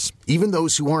anywhere else, even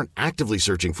those who aren't actively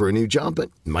searching for a new job but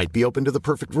might be open to the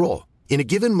perfect role. In a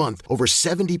given month, over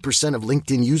 70% of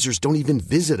LinkedIn users don't even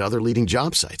visit other leading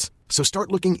job sites. So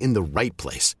start looking in the right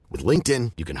place. With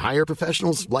LinkedIn, you can hire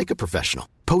professionals like a professional.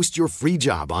 Post your free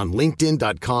job on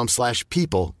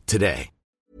linkedin.com/people today.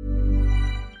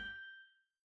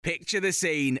 Picture the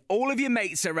scene. All of your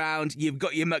mates around, you've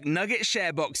got your McNugget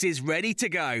share boxes ready to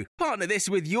go. Partner this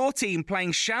with your team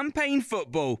playing champagne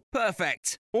football.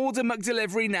 Perfect. Order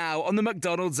McDelivery now on the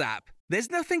McDonald's app. There's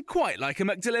nothing quite like a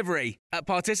McDelivery. At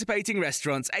participating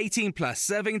restaurants, 18 plus,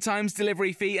 serving times,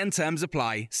 delivery fee and terms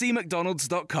apply. See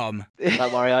mcdonalds.com.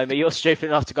 Don't worry, Omer. You're stupid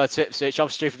enough to go to Ipswich. I'm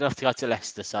stupid enough to go to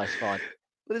Leicester, so it's fine.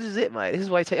 But this is it, mate. This is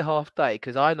why I take a half day,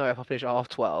 because I know if I finish at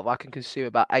 12:30, I can consume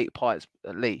about 8 pints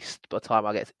at least by the time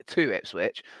I get to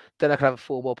Ipswich. Then I can have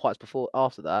 4 more pints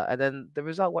after that, and then the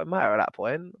result won't matter at that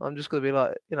point. I'm just going to be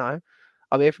like,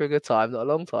 I'm here for a good time, not a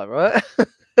long time, right?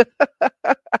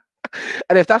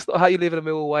 And if that's not how you live in a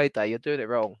Mill away day, you're doing it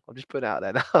wrong. I'm just putting it out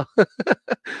there now.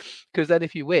 Because then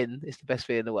if you win, it's the best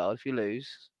feeling in the world. If you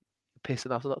lose, you're pissed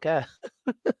enough to not care.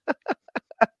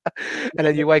 And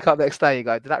then you wake up next day and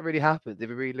go, did that really happen? Did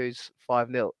we really lose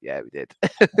 5-0? Yeah, we did.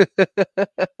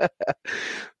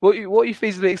 What are you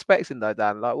feasibly expecting though,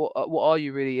 Dan? Like, what are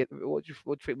you really? What do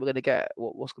you think we're going to get?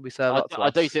 What's going to be served up to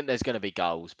us? I do think there's going to be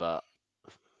goals, but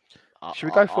should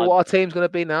we go for what our team's going to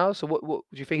be now? So what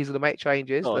do you think he's going to make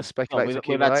changes? Let's speculate.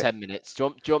 We've had 10 minutes.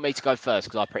 Do you want me to go first?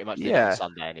 Because I pretty much did it on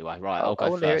Sunday anyway. Right, I'll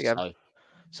go first.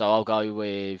 So I'll go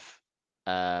with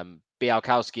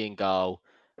Bialkowski in goal.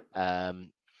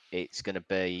 It's going to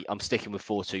be. I'm sticking with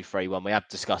 4-2-3-1. We have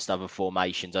discussed other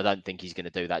formations. I don't think he's going to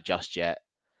do that just yet.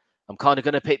 I'm kind of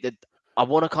going to pick I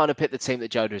want to kind of pick the team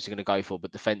that Joda is going to go for,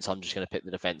 but defence, I'm just going to pick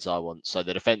the defence I want. So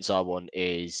the defence I want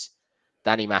is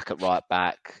Danny Mack at right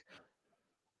back,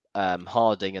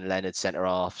 Harding and Leonard centre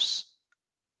halves,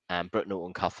 and Brooke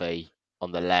Norton Cuffey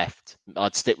on the left.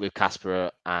 I'd stick with Casper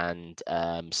and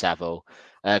Saville.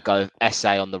 Go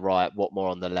Essay on the right,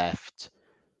 Watmore on the left,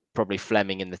 probably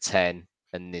Fleming in the 10,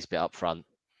 and Nisbet up front.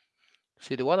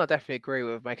 See, the one I definitely agree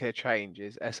with making a change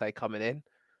is Essay coming in.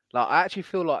 Like, I actually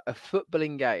feel like a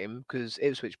footballing game, because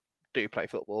Ipswich do play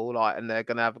football, and they're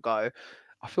going to have a go.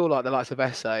 I feel like the likes of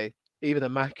Essay, even a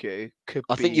Macu,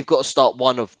 I think you've got to start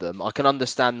one of them. I can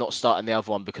understand not starting the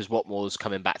other one because Watmore's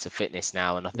coming back to fitness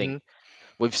now, and I think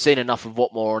we've seen enough of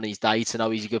Watmore on his day to know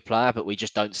he's a good player, but we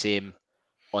just don't see him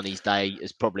on his day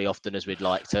as probably often as we'd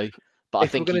like to. But I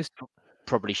think he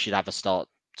probably should have a start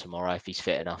tomorrow if he's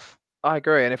fit enough. I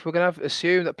agree, and if we're going to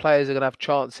assume that players are going to have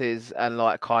chances and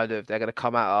they're going to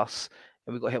come at us,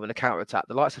 and we've got him on the counter attack,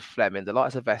 the likes of Fleming, the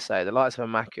likes of Essay, the likes of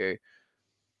Macu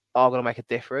are going to make a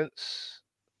difference.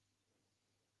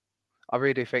 I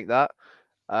really do think that.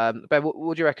 Ben,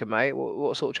 what do you reckon, mate?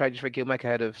 What sort of change do you think he'll make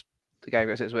ahead of the game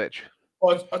against Ipswich?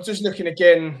 Well, I'm just looking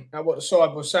again at what the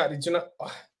side was Saturday. Do you know?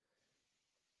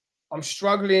 I'm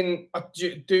struggling. I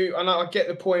know I get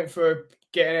the point for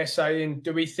getting Essay in.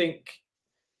 Do we think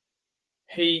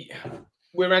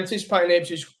we're anticipating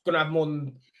Ipswich going to have more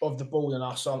of the ball than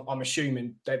us? I'm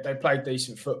assuming they played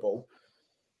decent football.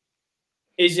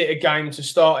 Is it a game to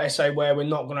start Essay where we're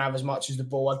not going to have as much as the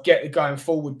ball? I get the going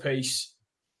forward piece.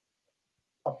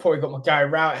 I've probably got my Gary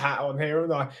Rowett hat on here,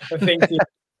 haven't I? I'm thinking,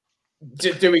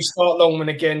 do we start Longman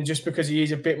again just because he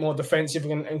is a bit more defensive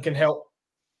and can help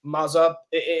Muzza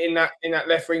in that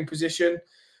left wing position?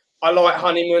 I like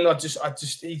Honeyman. I just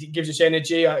he gives us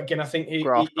energy. Again, I think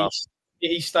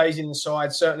he stays in the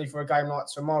side, certainly for a game like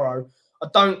tomorrow.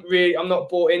 I'm not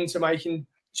bought into making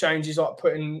changes like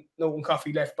putting Norton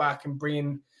Cuffey left back and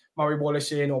bringing Murray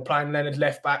Wallace in or playing Leonard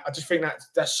left back. I just think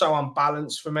that's so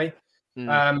unbalanced for me.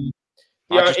 I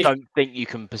don't think you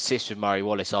can persist with Murray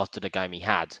Wallace after the game he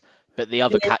had. But the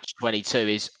other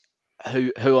catch-22 is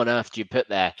who on earth do you put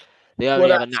there? The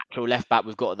only other natural left back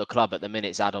we've got at the club at the minute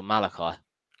is Adam Malachi.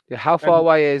 Yeah, how far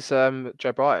away is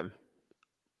Joe Brighton?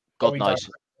 God knows.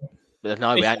 But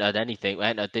no, we ain't heard anything. We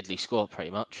ain't heard diddly squat,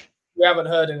 pretty much. We haven't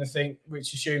heard anything,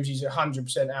 which assumes he's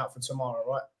 100% out for tomorrow,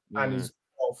 right? And he's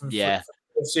for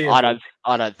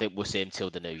I don't think we'll see him till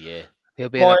the new year. He'll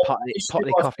be in a Putney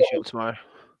coffee shop tomorrow.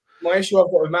 My issue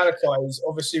I've got with Malachi is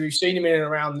obviously we've seen him in and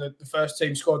around the first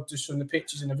team squad just from the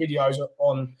pictures and the videos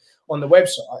on the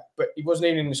website, but he wasn't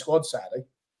even in the squad, sadly.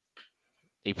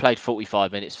 He played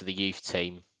 45 minutes for the youth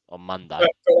team on Monday.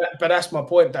 But that's my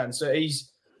point, Dan. So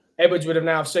Edwards would have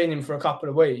now seen him for a couple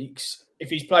of weeks. If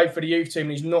he's played for the youth team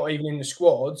and he's not even in the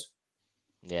squad,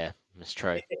 yeah, that's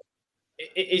true.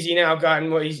 Is he now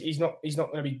going? Well, he's not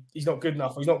good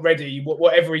enough. Or he's not ready.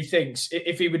 Whatever he thinks,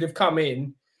 if he would have come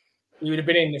in, he would have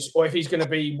been in this. Or if he's going to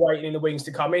be waiting in the wings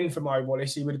to come in for Mo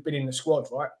Wallace, he would have been in the squad,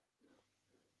 right?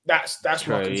 That's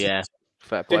true. my concern. Yeah,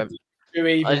 fair point. Do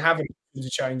we even have to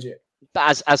change it?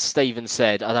 But as Stephen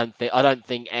said, I don't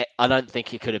think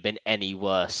it could have been any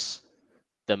worse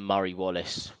than Murray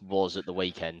Wallace was at the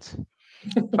weekend.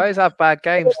 Players have bad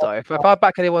games though. If I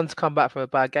back anyone to come back from a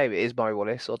bad game, it is Murray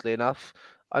Wallace. Oddly enough,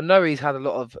 I know he's had a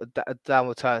lot of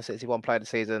downward turn since he won Player of the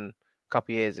Season a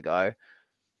couple of years ago.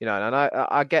 You know, and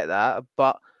I get that,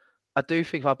 but I do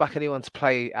think if I back anyone to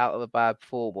play out of a bad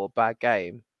form or a bad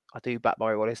game, I do back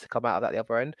Murray Wallace to come out of that the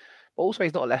other end. But also,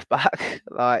 he's not a left back.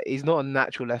 Like, he's not a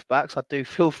natural left back, so I do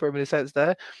feel for him in a sense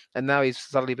there. And now he's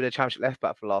suddenly been a championship left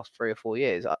back for the last 3 or 4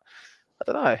 years. I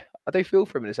don't know. I do feel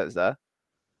for him in a sense there.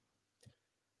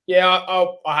 Yeah,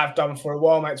 I have done for a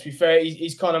while, mate. To be fair,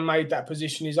 he's kind of made that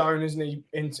position his own, isn't he?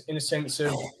 In a sense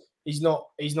of he's not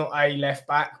a left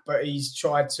back, but he's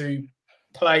tried to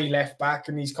play left back,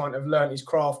 and he's kind of learnt his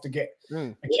craft to get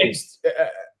against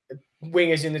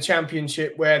wingers in the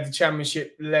championship, where the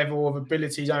championship level of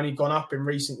ability has only gone up in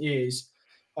recent years.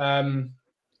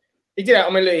 He did. I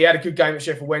mean, look, he had a good game at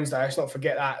Sheffield Wednesday. Let's not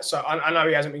forget that. So I know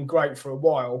he hasn't been great for a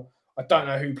while. I don't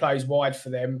know who plays wide for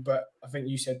them, but I think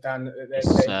you said, Dan,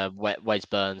 that Wes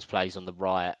Burns plays on the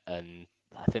right, and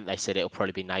I think they said it'll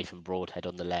probably be Nathan Broadhead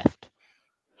on the left.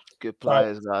 Good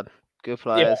players, man. Good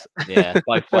players. Yeah,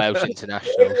 both Wales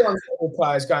internationals. Everyone's got good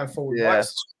players going forward. Yeah. Right?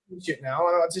 It's championship now.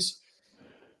 I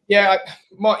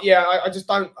just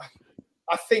don't.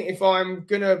 I think if I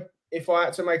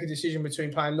had to make a decision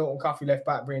between playing Norton Cuffy left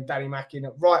back, bringing Danny Mack in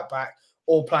at right back,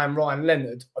 or playing Ryan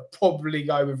Leonard, I'd probably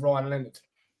go with Ryan Leonard.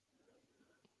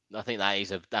 I think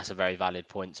that's a very valid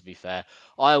point, to be fair.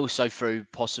 I also threw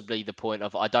possibly the point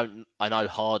of I know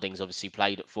Harding's obviously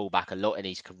played at fullback a lot in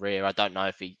his career. I don't know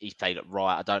if he's played at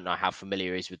right. I don't know how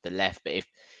familiar he is with the left, but if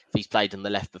he's played on the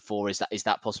left before, is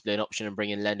that possibly an option, and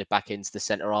bringing Leonard back into the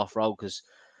centre half role? Because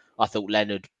I thought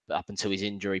Leonard, up until his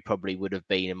injury, probably would have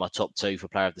been in my top 2 for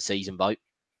Player of the Season vote.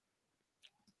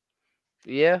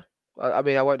 Yeah. I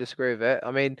mean, I won't disagree with it.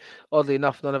 I mean, oddly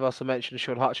enough, none of us have mentioned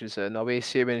Sean Hutchinson. Are we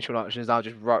assuming Sean Hutchinson is now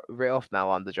just writ off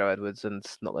now under Joe Edwards and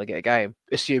not going to get a game?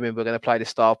 Assuming we're going to play this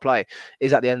style of play.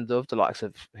 Is that the end of the likes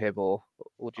of him, or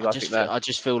what do you guys think there? I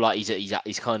just feel like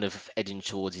he's kind of heading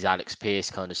towards his Alex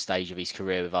Pearce kind of stage of his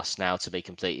career with us now, to be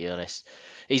completely honest.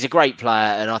 He's a great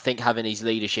player, and I think having his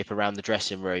leadership around the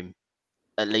dressing room,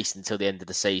 at least until the end of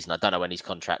the season, I don't know when his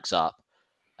contract's up,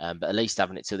 but at least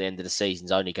having it till the end of the season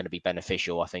is only going to be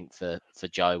beneficial, I think, for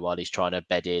Joe while he's trying to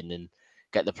bed in and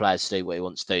get the players to do what he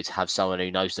wants to do, to have someone who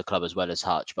knows the club as well as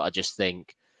Hutch. But I just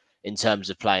think in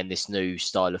terms of playing this new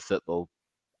style of football,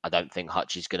 I don't think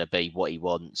Hutch is going to be what he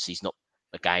wants. He's not,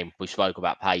 again, we spoke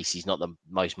about pace. He's not the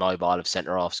most mobile of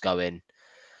centre-halves going.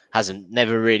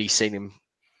 Never really seen him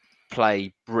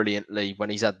play brilliantly when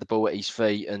he's had the ball at his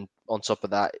feet. And on top of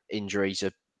that, injuries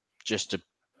are just a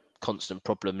constant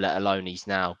problem, let alone he's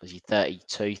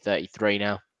 32, 33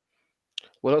 now.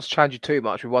 Well, not to change you too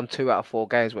much. We won 2 out of 4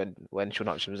 games when Sean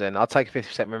Hutchinson was in. I'll take a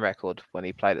 50% win record when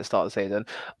he played at the start of the season.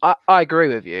 I agree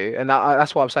with you, and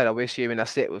that's why I'm saying we're assuming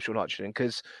that's it with Sean Hutchinson,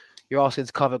 because you're asking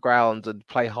to cover ground and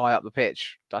play high up the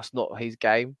pitch. That's not his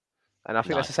game, and I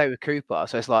think that's the same with Cooper.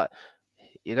 So it's like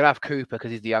you're gonna have Cooper because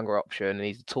he's the younger option and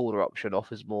he's the taller option,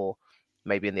 offers more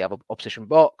maybe in the other opposition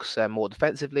box and more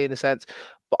defensively in a sense.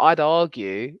 But I'd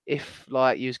argue if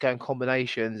like you was going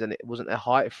combinations and it wasn't a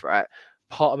height threat,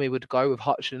 part of me would go with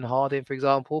Hutch and Harding, for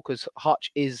example, because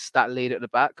Hutch is that lead at the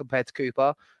back compared to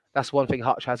Cooper. That's one thing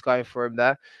Hutch has going for him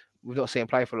there. We've not seen him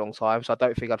play for a long time, so I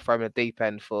don't think I'd throw him in a deep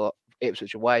end for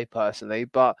Ipswich away personally.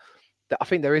 But I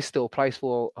think there is still a place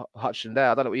for Hutchinson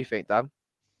there. I don't know what you think, Dan.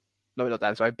 No, not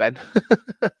Dan, sorry, Ben.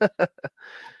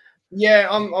 Yeah,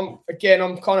 I'm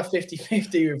kind of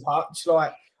 50-50 with Hutch.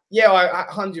 Like, yeah, I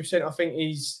 100%. I think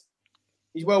he's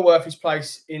well worth his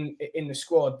place in the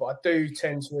squad. But I do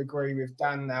tend to agree with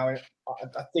Dan now.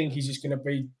 I think he's just going to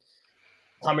be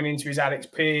coming into his Alex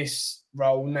Pearce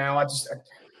role now.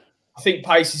 I I think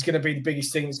pace is going to be the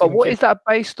biggest thing. But what is that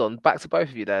based on? Back to both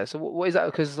of you there. So what is that?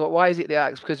 Because why is it the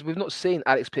Alex? Because we've not seen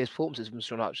Alex Pearce performances from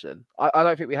Sean Hutchinson. I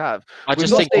don't think we have. I We've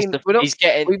just not think seen, we're not, he's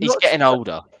getting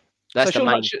older. That's the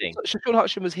main thing. So Sean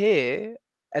Hutchinson was here,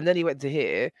 and then he went to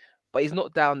here, but he's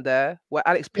not down there. Where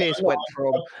Alex Pearce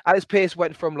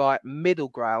went from like middle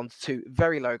ground to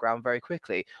very low ground very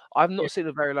quickly. I've not seen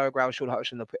a very low ground Sean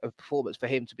Hutchinson performance for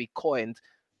him to be coined.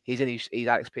 He's in his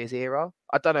Alex Pearce era.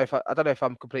 I don't know if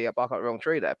I'm completely up the wrong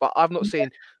tree there, but I've not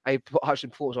seen a Hutchinson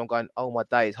performance. I'm going, oh my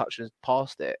days, Hutchinson's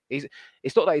past it.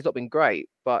 It's not that he's not been great,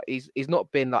 but he's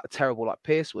not been like terrible like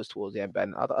Pearce was towards the end.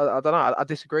 Ben, I don't know. I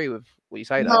disagree with what you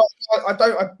say. No, I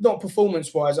don't. Not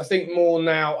performance wise. I think more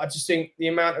now. I just think the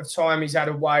amount of time he's had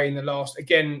away in the last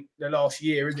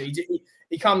year, isn't he?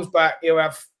 He comes back. He'll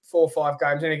have 4 or 5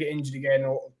 games, then he'll get injured again,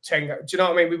 or 10. Do you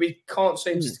know what I mean? We can't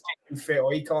seem to keep him fit,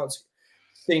 or he can't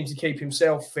seem to keep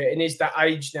himself fit, and is that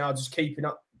age now just keeping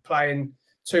up playing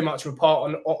too much of a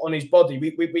part on his body?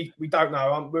 We don't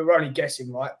know. We're only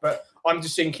guessing, right? But I'm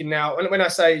just thinking now, and when I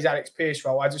say his Alex Pearce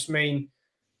role, I just mean,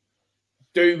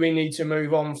 do we need to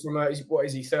move on from what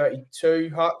is he,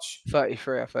 32, Hutch?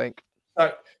 33, I think.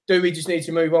 Do we just need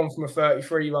to move on from a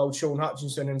 33-year-old Sean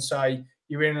Hutchinson and say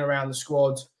you're in and around the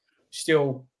squad,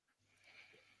 still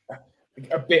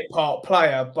a bit part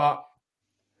player, but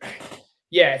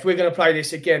yeah, if we're going to play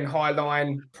this again, high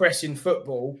line pressing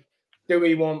football, do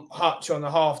we want Hutch on the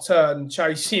half turn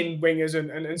chasing wingers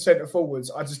and centre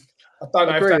forwards? I don't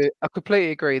know. I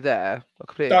completely agree there.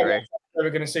 We're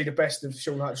going to see the best of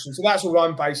Sean Hutchinson. So that's all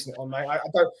I'm basing it on, mate. I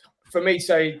don't. For me to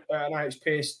say an Alex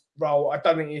Pearce role, I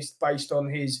don't think it's based on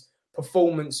his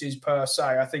performances per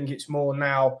se. I think it's more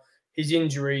now his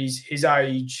injuries, his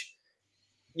age,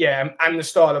 and the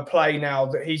style of play now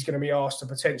that he's going to be asked to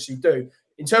potentially do.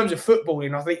 In terms of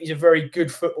footballing, I think he's a very good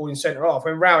footballing centre half.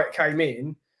 When Rowett came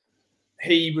in,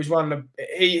 he was one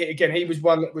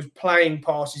that was playing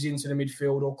passes into the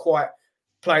midfield or quite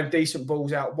playing decent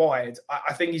balls out wide.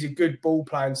 I think he's a good ball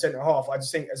playing centre half. I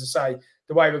just think, as I say,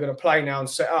 the way we're going to play now and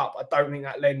set up, I don't think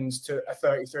that lends to a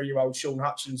 33-year-old Sean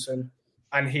Hutchinson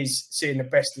and his seeing the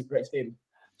best of him.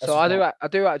 So I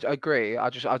do agree. I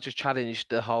just challenge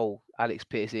the whole Alex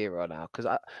Pearce era now, because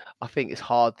I think it's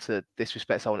hard to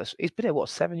disrespect someone he's been here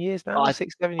 7 years now,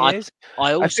 6-7 years.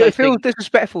 I feel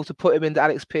disrespectful to put him in the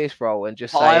Alex Pearce role and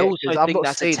just say I also think I've not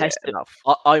that's seen a testament. it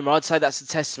enough. I'd say that's a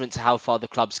testament to how far the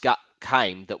club's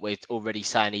came, that we're already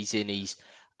saying he's in his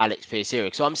Alex Pearce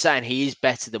era. So I'm saying he is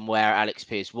better than where Alex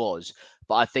Pearce was,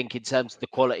 but I think in terms of the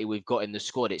quality we've got in the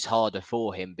squad, it's harder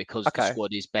for him because the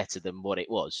squad is better than what it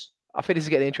was. I think this is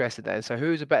getting interesting then. So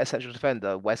who's a better central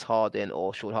defender, Wes Harding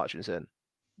or Sean Hutchinson?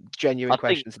 Genuine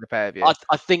questions to the pair of you.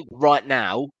 I think right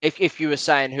now, if you were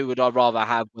saying who would I rather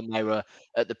have when they were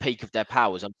at the peak of their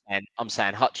powers, I'm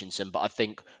saying Hutchinson. But I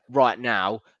think right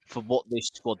now, for what this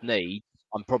squad needs,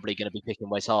 I'm probably going to be picking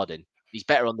Wes Harding. He's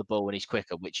better on the ball and he's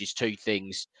quicker, which is two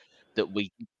things that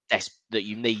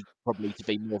you need probably to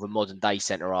be more of a modern day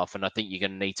centre half. And I think you're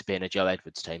going to need to be in a Joe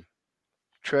Edwards team.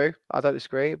 True, I don't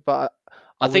disagree, but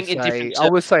I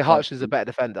would say Hutchinson's a better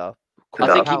defender.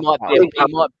 I think he might be.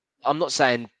 I'm not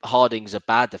saying Harding's a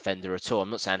bad defender at all. I'm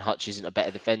not saying Hutch isn't a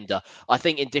better defender. I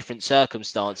think in different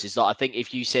circumstances, I think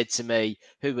if you said to me,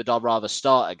 who would I rather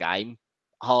start a game?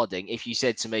 Harding. If you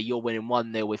said to me, you're winning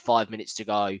 1-0 with 5 minutes to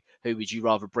go, who would you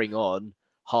rather bring on,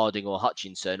 Harding or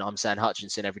Hutchinson? I'm saying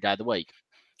Hutchinson every day of the week.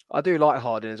 I do like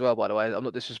Harding as well, by the way. I'm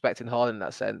not disrespecting Harding in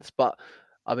that sense. But,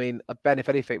 I mean, Ben, if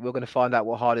anything, we're going to find out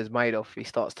what Harding's made of if he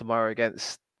starts tomorrow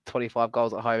against 25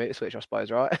 goals at home at Ipswich, I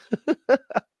suppose, right?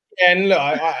 And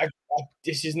look,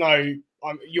 this is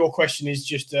your question is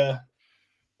just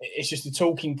it's just a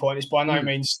talking point. It's by no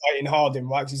means slating Harding,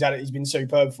 right? Because he's been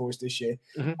superb for us this year.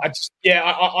 Mm-hmm.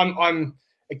 I'm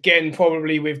again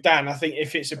probably with Dan. I think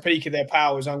if it's a peak of their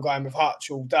powers, I'm going with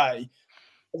Hutch all day.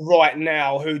 Right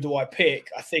now, who do I pick?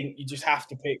 I think you just have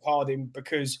to pick Harding,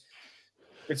 because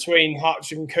between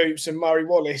Hutch and Coops and Murray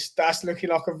Wallace, that's looking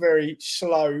like a very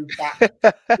slow back.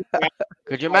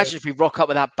 Could you imagine if we rock up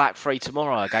with that back three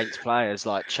tomorrow against players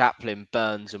like Chaplin,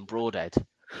 Burns and Broadhead?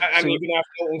 And you're going to have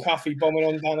Norton Cuffy bombing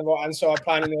on down the right-hand side,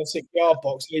 playing in their 6-yard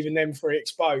box, leaving them free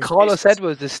exposed. Carlos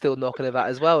Edwards is still knocking about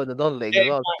as well in the non-league as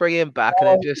well. Bring him back and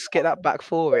then just get that back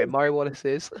for him. Murray Wallace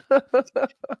is. I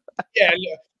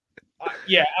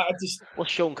just...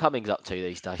 What's Sean Cummings up to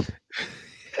these days?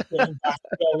 We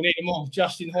need him on.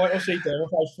 Justin Hoyt, what's he doing?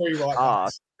 We'll go right.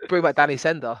 Bring back Danny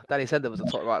Sender. Danny Sender was the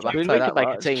top right back. We can make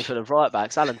a team full of right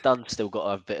backs. Alan Dunn's still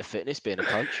got a bit of fitness being a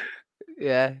coach.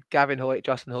 Yeah, Gavin Hoyt,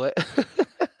 Justin Hoyt.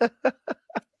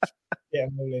 Yeah,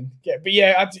 Mullen. Yeah, but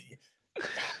yeah,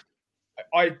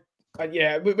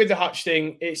 Yeah, with the Hutch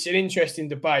thing, it's an interesting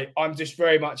debate. I'm just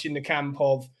very much in the camp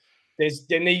of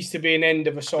there needs to be an end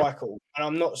of a cycle. And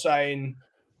I'm not saying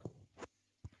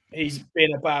he's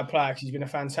been a bad player because he's been a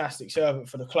fantastic servant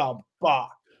for the club, but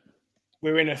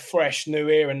we're in a fresh new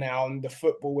era now, and the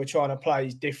football we're trying to play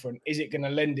is different. Is it going to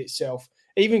lend itself?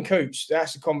 Even Coops,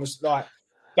 that's the conversation. Like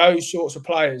those sorts of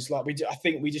players, like I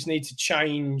think we just need to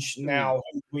change now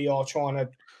who we are trying to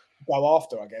go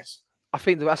after, I guess. I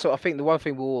think I think the one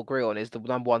thing we'll all agree on is the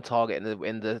number one target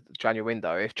in the January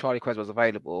window. If Charlie Cresswell's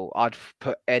available, I'd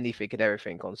put anything and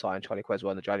everything on signing Charlie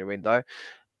Cresswell in the January window.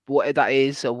 What that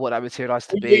is, or what that materialised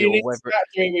to be, or whether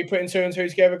we putting two and two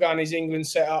together, going his England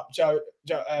set up,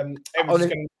 everything's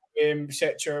going to him,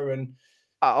 etc. And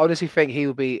I honestly think he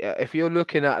will be. If you're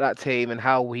looking at that team and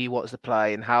how he wants to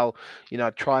play and how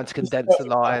trying to condense the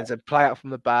lines and play out from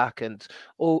the back and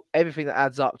everything that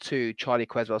adds up to Charlie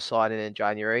Cresswell signing in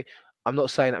January. I'm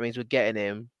not saying that means we're getting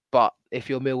him, but if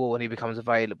you're Millwall and he becomes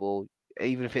available,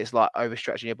 even if it's like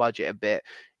overstretching your budget a bit,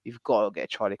 you've got to get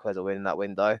Charlie Cresswell in that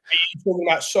window. Are you talking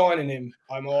about signing him?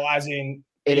 Or as in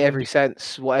every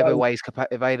sense, whatever way he's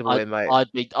available in, mate.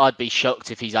 I'd be shocked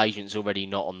if his agent's already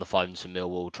not on the phone to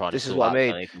Millwall trying this to. This is what I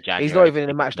mean. He's not even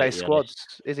in the matchday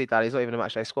squads, is he, Dad? He's not even in the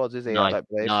matchday squads, is he? No, I don't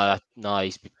believe. No,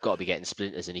 he's got to be getting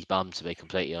splinters in his bum, to be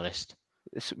completely honest.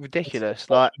 It's ridiculous.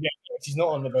 He's not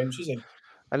on the bench, is he?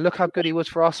 And look how good he was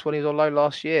for us when he was on loan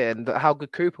last year, and how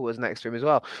good Cooper was next to him as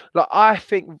well. I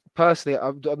think personally,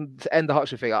 to end the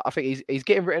Hutchinson thing, I think he's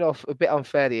getting written off a bit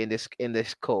unfairly in this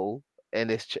call, in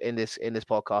this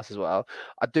podcast as well.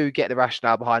 I do get the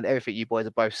rationale behind everything you boys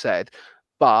have both said,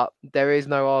 but there is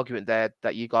no argument there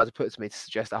that you guys have put to me to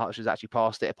suggest that Hutchinson's actually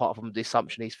passed it. Apart from the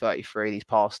assumption he's 33, he's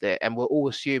passed it, and we're all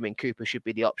assuming Cooper should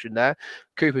be the option there.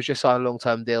 Cooper's just signed a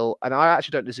long-term deal, and I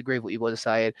actually don't disagree with what you boys are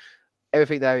saying.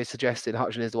 Everything there is suggesting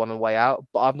Hutchinson is the one on the way out,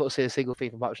 but I've not seen a single thing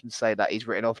from Hutchinson to say that he's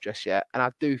written off just yet. And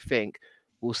I do think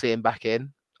we'll see him back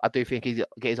in. I do think he'll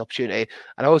get his opportunity.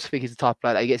 And I also think he's the type of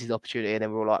player that he gets his opportunity and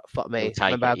then we're all like, fuck me.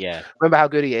 Remember how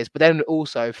good he is. But then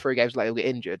also 3 games later he'll get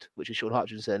injured, which is Sean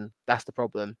Hutchinson. That's the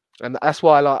problem. And that's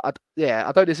why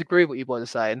I don't disagree with what you boys are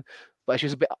saying, but it's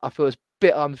just I feel it's a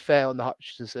bit unfair on the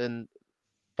Hutchinson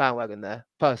bandwagon there,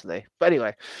 personally. But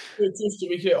anyway. Just to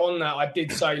be clear on that, I did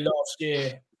say last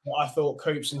year I thought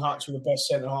Coops and Hutch were the best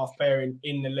centre-half pair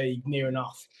in the league, near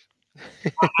enough.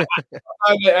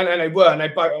 and they were, and they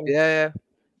both. Yeah.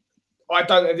 I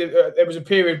don't. There was a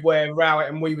period where Rowett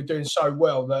and we were doing so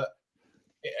well that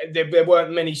there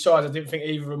weren't many sides I didn't think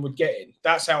either of them would get in.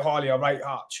 That's how highly I rate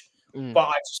Hutch. But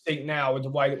I just think now with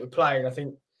the way that we're playing, I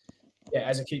think,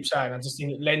 as I keep saying, I just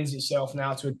think it lends itself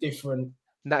now to a different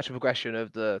natural progression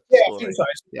of the story. I think so.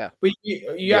 Yeah,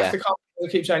 you have to come. I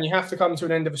keep saying you have to come to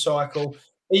an end of a cycle.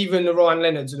 Even the Ryan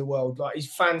Leonards of the world,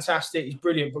 he's fantastic, he's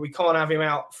brilliant, but we can't have him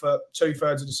out for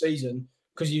 2/3 of the season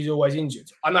because he's always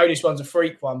injured. I know this one's a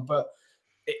freak one, but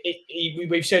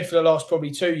we've said for the last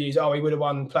probably 2 years, he would have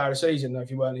won Player of the Season if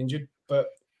he weren't injured. But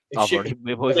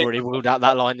we've already ruled out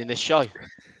that line in this show. You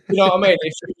know what I mean?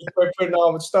 We're putting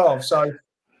armoured staff, so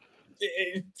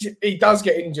he does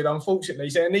get injured, unfortunately.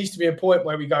 So there needs to be a point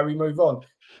where we move on.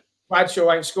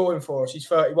 Bradshaw ain't scoring for us. He's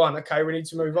 31. Okay, we need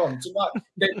to move on.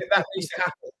 That needs to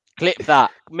happen. Clip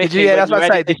that. Mickey, that's what I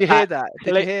say. Did you hear that?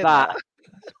 Clip that.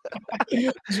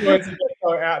 Just wanted to get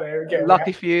it out there again.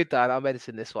 Lucky for you, Dan. I'm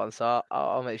editing this one, so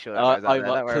I'll make sure that goes out there.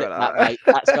 Don't worry about that. Mate.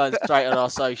 That's going straight on our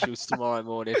socials tomorrow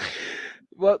morning.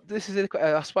 Well, this is,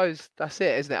 I suppose that's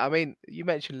it, isn't it? I mean, you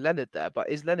mentioned Leonard there, but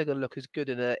is Leonard going to look as good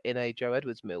in a Joe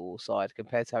Edwards Millwall side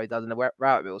compared to how he does in the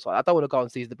Rowett Millwall side? I don't want to go on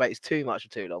to these debates too much or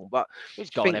too long, but he's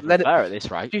got every player at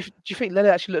this rate. Do you think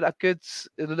Leonard actually looked that good?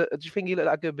 Do you think he looked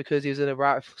that good because he was in a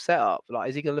Rowett setup? Like,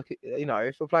 is he going to look at,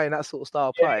 if we're playing that sort of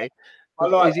style play? I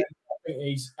like it. I think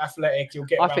he's athletic. He'll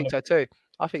get. I think so too.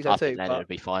 I think Leonard would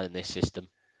be fine in this system.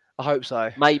 I hope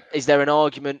so. Mate, is there an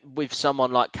argument with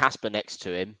someone like Casper next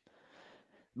to him?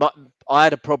 But I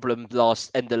had a problem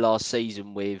end of last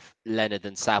season with Leonard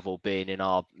and Saville being in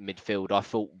our midfield. I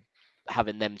thought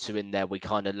having them two in there, we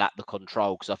kind of lacked the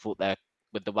control because I thought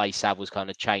with the way Saville's kind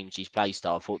of changed his play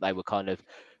style, I thought they were kind of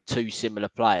two similar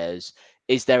players.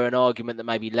 Is there an argument that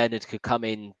maybe Leonard could come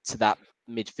in to that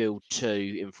midfield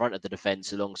two in front of the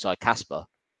defence alongside Casper?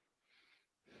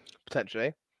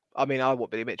 Potentially. I mean, I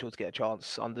want Billy Mitchell to get a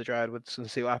chance under Joe Edwards and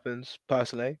see what happens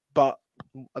personally, but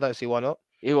I don't see why not.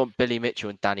 You want Billy Mitchell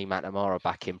and Danny McNamara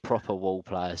back in, proper Wall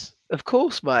players. Of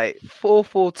course, mate.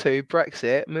 4-4-2,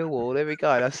 Brexit, Millwall. There we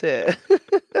go. That's it.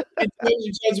 In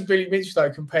terms of Billy Mitchell,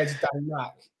 though, compared to Danny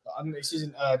Mack, this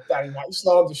isn't Danny Mack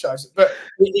slander shows, but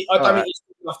I don't think he's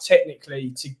good enough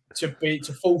technically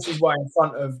to force his way in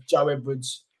front of Joe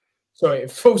Edwards. Sorry,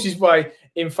 force his way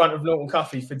in front of Norton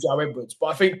Cuffy for Joe Edwards. But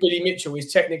I think Billy Mitchell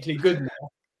is technically good enough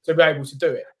to be able to do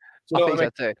it. Do you know I think what I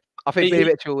mean? so too. I think Billy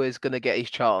Mitchell is going to get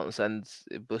his chance and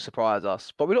it will surprise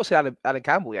us. But we're not seeing Adam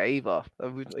Campbell yet either.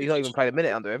 He's not even played a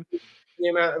minute under him. The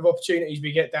amount of opportunities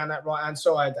we get down that right-hand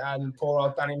side and poor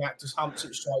old Danny Mac just humps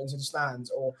it straight into the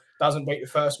stands or doesn't beat the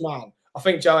first man. I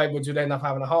think Joe Edwards would end up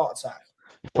having a heart attack.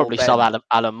 Probably sub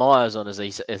Alan Myers on as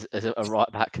a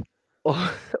right back.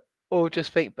 Or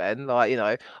just think, Ben,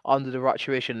 like, under the right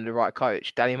tuition and the right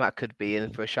coach, Danny Mac could be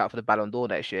in for a shout for the Ballon d'Or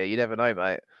next year. You never know,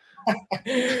 mate.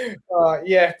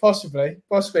 Yeah, possibly.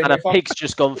 And a pig's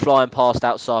just gone flying past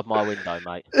outside my window,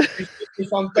 mate.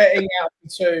 If I'm betting out the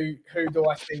two, who do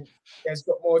I think has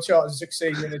got more chance of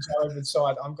succeeding in the Joe Edwards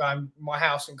side? I'm going my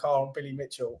house and car on Billy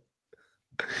Mitchell.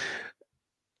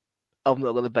 I'm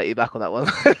not going to bet you back on that one.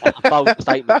 That's a bold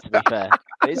statement, to be fair.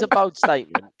 It is a bold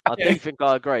statement. I do think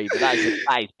I agree, but that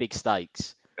is big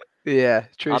stakes. Yeah,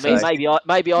 true. I mean,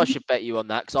 maybe I should bet you on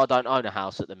that because I don't own a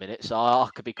house at the minute, so I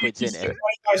could be quids in it.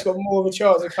 He's got more of a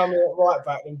chance of coming at right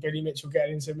back than Billy Mitchell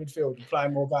getting into midfield and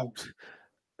playing more games.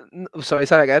 Sorry,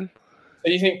 say that again.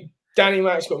 So you think Danny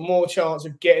Mack's got more chance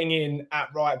of getting in at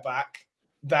right back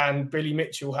than Billy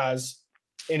Mitchell has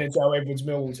in a Joe Edwards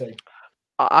Millwall team?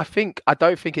 I think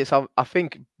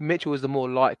Mitchell is the more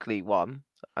likely one,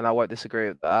 and I won't disagree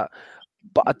with that.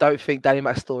 But I don't think Danny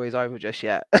Mack's story is over just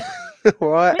yet.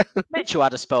 Right? Mitchell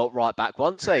had a spell at right back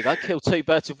once. There you go. Kill two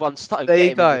birds with one stone. There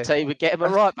you go. Get him a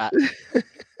right back.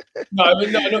 No,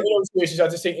 not all excuses. I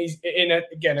just think he's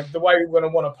again the way we're going to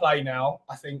want to play now.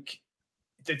 I think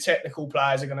the technical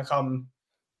players are going to come.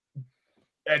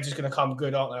 They're just going to come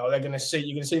good, aren't they? Or they're going to see.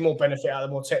 You're going to see more benefit out of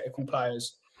the more technical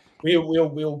players.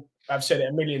 We'll I've said it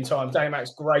a million times. Danny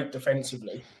Mack's great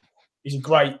defensively. He's a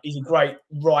great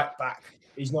right back.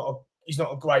 He's not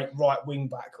a great right wing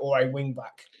back or a wing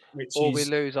back. We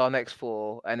lose our next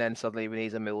four, and then suddenly we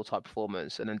need a Millwall type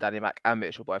performance, and then Danny Mac and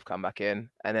Mitchell both come back in,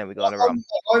 and then we go on a run.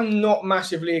 I'm not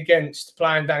massively against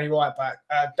playing Danny right back,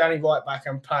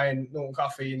 and playing Norton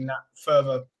Cuffy in that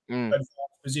further advanced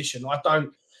position. I've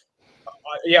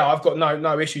got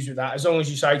no issues with that. As long as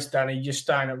you say to Danny, you're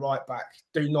staying at right back.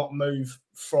 Do not move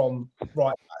from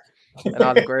right back. And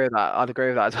I'd agree with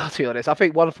that. To be honest, I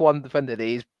think 1-for-1 defender,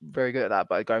 he's very good at that,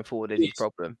 but going forward is his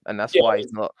problem, and that's why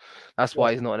he's not. That's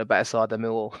why he's not in a better side than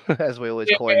Millwall, as we always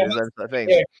coin those sort of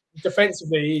things. Yeah,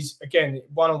 defensively, he's again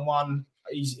 1-on-1.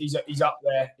 He's up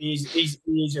there. He's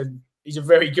a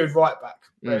very good right back.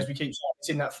 Whereas we keep saying it's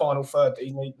in that final third that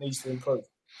he needs to improve.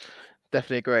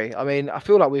 Definitely agree. I mean, I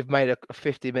feel like we've made a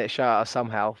 50-minute shout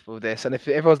somehow for this. And if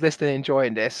everyone's listening,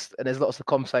 enjoying this, and there's lots of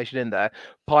conversation in there,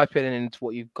 pipe in into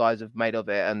what you guys have made of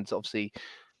it. And obviously,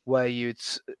 where you'd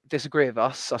disagree with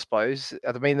us, I suppose.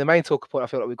 I mean, the main talk point I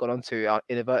feel like we've gone on to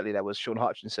inadvertently there was Sean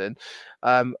Hutchinson.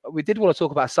 We did want to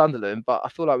talk about Sunderland, but I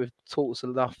feel like we've talked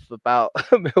enough about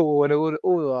Millwall and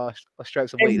all our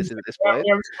strengths and weaknesses at this point. We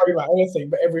haven't spoken about anything,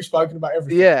 but everyone's spoken about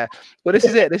everything. Yeah. Well, this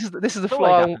is it. This is a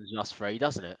fly on... just free,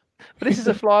 doesn't it? But this is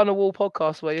a fly on the wall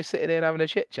podcast where you're sitting there and having a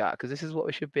chit chat, because this is what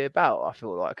we should be about. I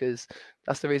feel like, because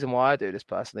that's the reason why I do this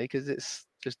personally, because it's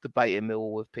just debating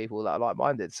Millwall with people that are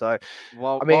like-minded. So,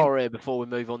 while we're here, before we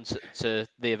move on to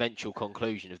the eventual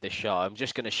conclusion of this show, I'm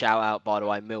just going to shout out, by the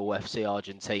way, Millwall FC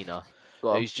Argentina,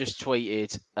 who's just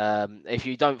tweeted. If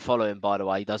you don't follow him, by the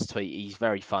way, he does tweet. He's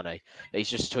very funny. He's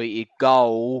just tweeted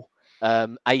goal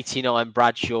 89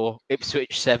 Bradshaw,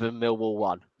 Ipswich 7, Millwall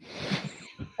 1.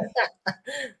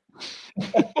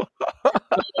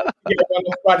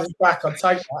 Brad's back. I'll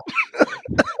take that.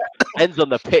 Ends on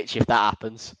the pitch if that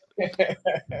happens.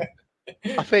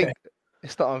 I think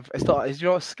it's not. You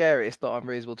know what's scary? It's not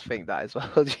unreasonable to think that as well.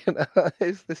 Do you know?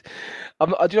 Do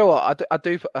you know what? I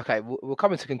do. Okay, we'll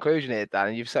come into conclusion here, Dan,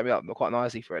 and you've set me up quite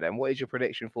nicely for it. Then, what is your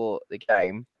prediction for the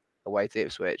game away to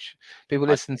Ipswich? People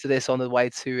listen to this on the way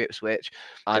to Ipswich.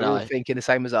 They're all thinking the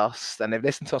same as us, and they've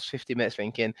listened to us 50 minutes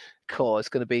thinking, "Cool, it's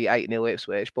going to be 8-0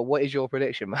 Ipswich." But what is your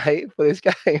prediction, mate, for this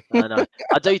game? I know.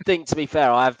 I do think, to be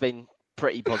fair, I have been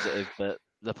pretty positive, but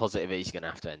the positivity is going to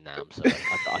have to end now. So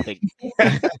I think,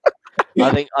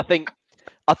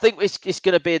 I think it's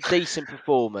going to be a decent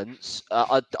performance.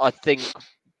 I do think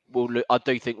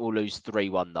we'll lose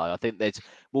 3-1 though. I think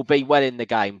we'll be well in the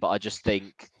game, but I just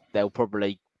think they'll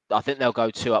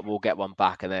go 2 up. We'll get one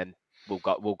back, and then we'll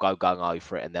go gung-ho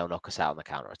for it, and they'll knock us out on the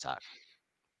counter attack.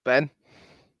 Ben,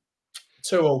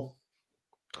 2-2.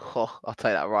 Oh, I'll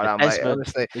take that right now, mate.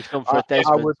 Honestly, he's gone for a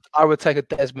Desmond. I would take a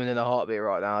Desmond in a heartbeat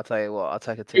right now. I'll tell you what, I'll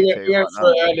take a 2-2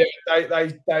 right now.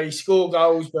 They score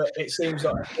goals, but it seems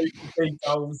like 2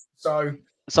 goals. So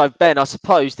Ben, I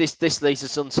suppose this leads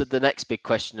us on to the next big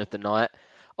question of the night.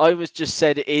 Omer's just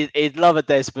said he'd love a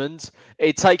Desmond.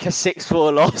 He'd take a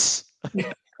 6-4 loss.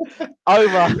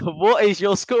 Omer, what is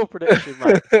your score prediction,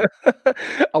 mate?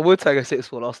 I would take a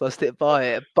 6-4 loss. I'll stick by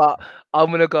it, but I'm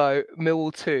gonna go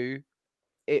Millwall 2,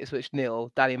 Ipswich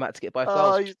 0. Danny Matt to get both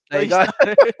goals. There you go.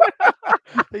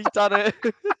 He's done it.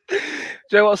 Do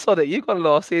you know what, Sonic? You've gone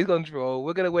lost. He's gone draw.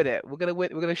 We're gonna win it. We're gonna win.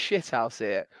 We're gonna shit house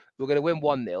it. We're gonna win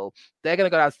 1-0. They're gonna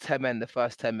go down to 10 men the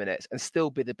first 10 minutes and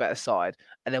still be the better side,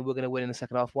 and then we're gonna win in the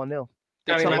second half 1-0.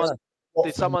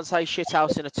 Did someone say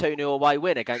shithouse in a 2-0 away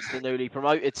win against the newly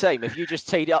promoted team? If you just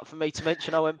teed it up for me to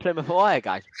mention, I went Plymouth away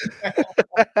again.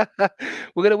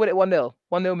 We're gonna win it 1-0.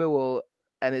 1-0 Millwall,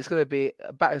 and it's gonna be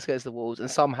back against the walls.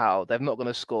 And somehow they've not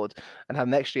gonna scored and have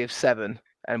an extra of 7,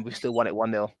 and we still won it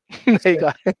 1-0. There you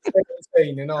go.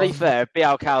 To be fair,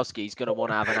 Bialkowski's going to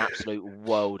want to have an absolute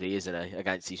worldie, isn't he,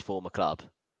 against his former club?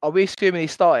 Are we assuming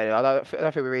he's starting? I don't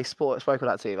think we really spoke on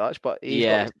that too much, but he's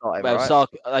starting, well, right?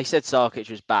 They said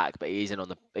Sarkic was back, but he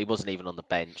wasn't even on the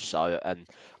bench. So, and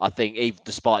I think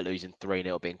despite losing 3-0,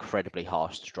 it'll be incredibly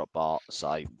harsh to drop Bart.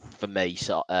 So, for me,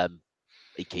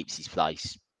 he keeps his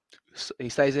place. He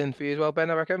stays in for you as well,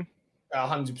 Ben, I reckon.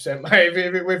 100%, mate.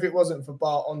 If it wasn't for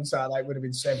Bart on Saturday, it would have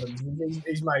been 7.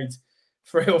 He's made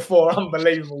 3 or 4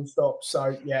 unbelievable stops.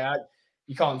 So yeah,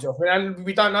 you can't drop him. And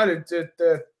we don't know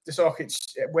the Sarkic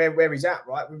where he's at,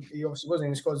 right? He obviously wasn't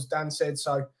in the squad, as Dan said.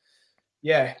 So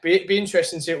yeah, be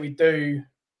interesting to see what we do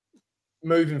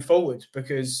moving forward,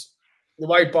 because the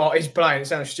way Bart is playing, it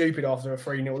sounds stupid after a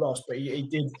 3-0 loss, but he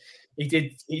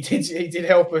did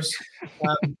help us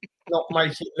not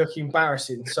make it look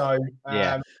embarrassing. So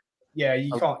yeah,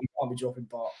 you can't be dropping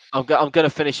Bart. I'm going to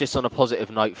finish this on a positive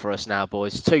note for us now,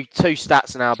 boys. Two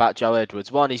stats now about Joe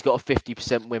Edwards. One, he's got a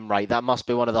 50% win rate. That must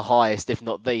be one of the highest, if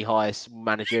not the highest,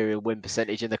 managerial win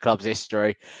percentage in the club's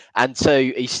history. And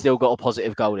 2, he's still got a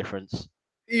positive goal difference.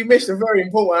 You missed a very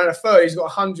important one. And a third, he's got a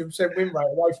 100% win rate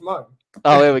away from home.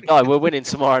 Oh, here we go. We're winning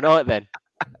tomorrow night then.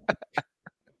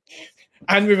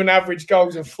 And with an average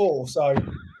goals of 4. So,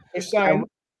 just saying.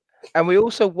 And we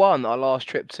also won our last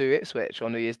trip to Ipswich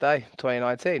on New Year's Day,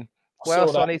 2019. Where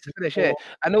else do I need to finish it?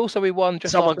 And also we won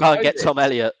just someone can't get Tom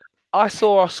Elliott. I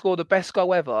saw us score the best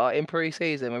goal ever in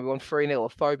pre-season when we won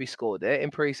 3-0. Phoebe scored it in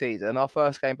pre-season. Our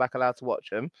first game back allowed to watch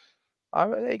them.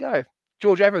 There you go.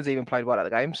 George Evans even played well at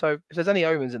the game. So if there's any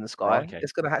omens in the sky,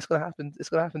 it's gonna happen. It's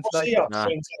gonna happen today.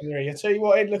 I tell you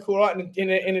what, he'd look all right in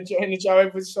a Joe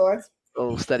Evans side.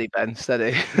 Oh, steady, Ben,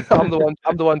 steady. I'm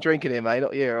the one drinking it, mate,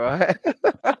 not you, all right?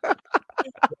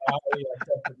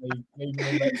 Definitely needing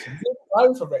an election. He's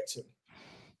playing for Wrexham.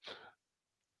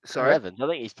 Sorry, Evans. I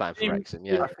think he's playing for Wrexham.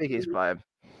 Yeah, I think he's playing.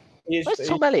 Where's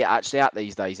Tom Elliott actually at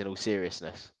these days? In all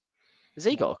seriousness, has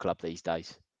he got a club these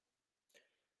days?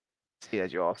 See,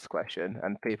 as you asked the question,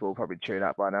 and people will probably tune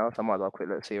out by now, so I might as well quick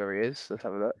look see where he is. Let's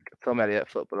have a look. Tom Elliott,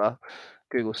 footballer.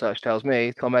 Google search tells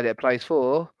me Tom Elliott plays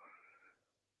for.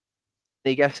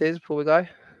 Any guesses before we go?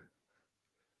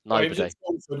 Nobody. He was at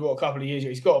Salford, a couple of years ago.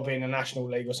 He's got to be in the National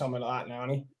League or something like that now,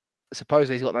 hasn't he?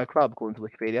 Supposedly he's got no club, according to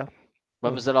Wikipedia.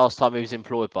 When was the last time he was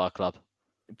employed by a club?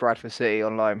 Bradford City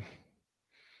on loan.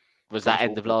 Was that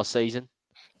end of last season?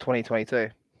 2022.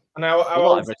 And how he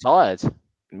might have retired.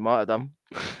 He might have done.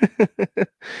 If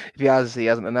he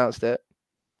hasn't announced it.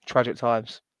 Tragic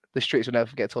times. The streets will never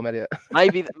forget Tom Elliott.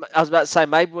 Maybe I was about to say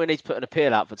maybe we need to put an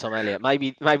appeal out for Tom Elliott.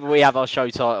 Maybe we have our show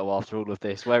title after all of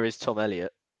this. Where is Tom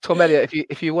Elliott? Tom Elliott,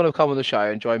 if you want to come on the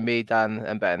show and join me, Dan,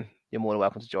 and Ben, you're more than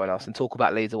welcome to join us and talk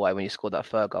about Leeds away when you scored that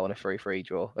third goal in a 3-3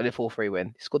 draw and a 4-3 win.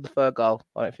 You scored the third goal.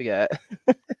 I don't forget.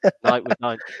 No, we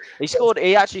don't.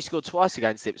 He actually scored twice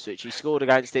against Ipswich. He scored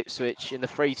against Ipswich in the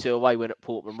 3-2 away win at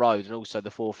Portman Road and also the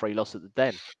 4-3 loss at the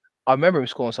Den. I remember him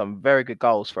scoring some very good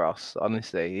goals for us.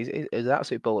 Honestly, he's an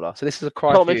absolute baller. So this is a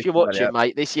crime. Tom, if you're watching,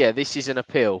 mate, this is an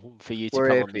appeal for you to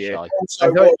come on the show.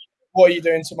 So what are you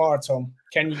doing tomorrow, Tom?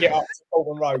 Can you get up to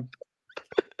Portman Road?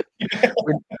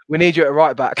 we need you at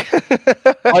right back.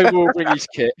 I will bring his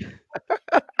kit.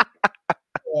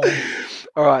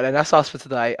 All right, then that's us for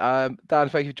today. Dan,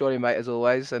 thank you for joining, mate, as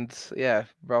always. And yeah,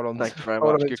 roll on. Thank you very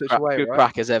much. Good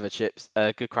crack as ever, Chips.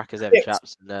 Good crack as ever,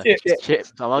 chaps. And,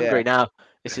 chips. I'm hungry now.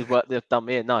 This is what they've done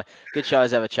me in. No, good show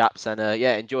as ever, chaps. And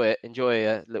enjoy it. Enjoy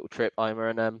a little trip, Omer.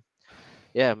 And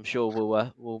I'm sure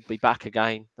we'll be back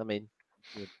again. I mean,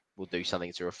 we'll do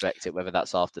something to reflect it, whether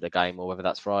that's after the game or whether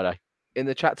that's Friday. In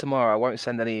the chat tomorrow, I won't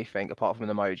send anything apart from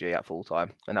an emoji at full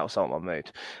time, and that will sum up my mood.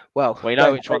 Well, we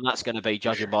know which one that's going to be,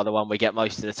 judging by the one we get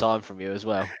most of the time from you as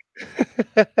well.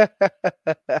 I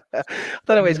don't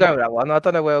know where he's going with that one. I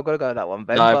don't know where I've got to go with that one,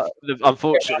 Ben. No, but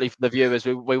unfortunately for the viewers,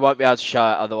 we won't be able to show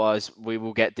it. Otherwise, we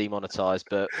will get demonetised.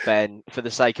 But Ben, for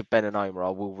the sake of Ben and Omer, I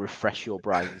will refresh your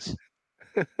brains.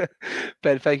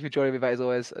 Ben, thank you for joining me, mate, as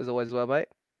always as well, mate.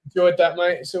 Enjoyed that,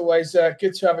 mate. It's always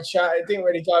good to have a chat. It didn't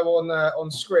really go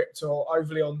on script or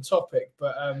overly on topic,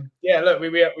 but look, we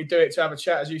do it to have a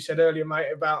chat, as you said earlier,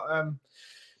 mate, about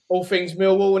all things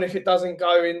Millwall. And if it doesn't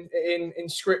go in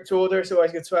script order, it's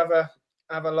always good to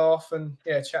have a laugh and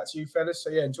chat to you fellas.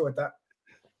 So enjoyed that.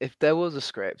 If there was a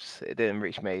script, it didn't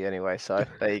reach me anyway, so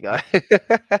there you go.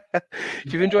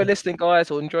 If you've enjoyed listening, guys,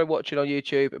 or enjoyed watching on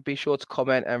YouTube, be sure to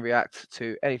comment and react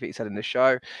to anything you said in the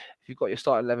show. If you've got your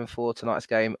starting 11 for tonight's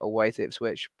game away to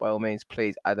Ipswich, by all means,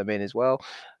 please add them in as well.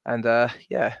 And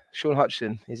Sean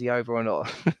Hutchinson, is he over or not?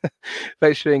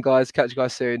 Thanks for tuning, guys. Catch you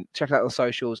guys soon. Check it out on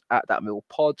socials at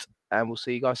 @ThatMillPod, and we'll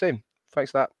see you guys soon. Thanks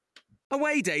for that.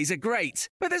 Away days are great,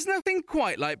 but there's nothing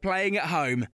quite like playing at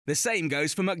home. The same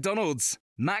goes for McDonald's.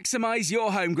 Maximise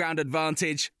your home ground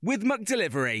advantage with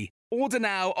McDelivery. Order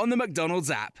now on the McDonald's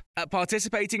app. At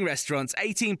participating restaurants,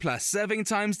 18 plus serving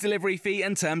times, delivery fee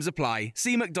and terms apply.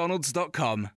 See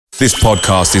mcdonalds.com. This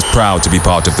podcast is proud to be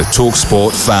part of the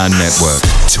TalkSport Fan Network.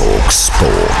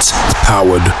 TalkSport.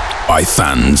 Powered by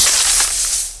fans.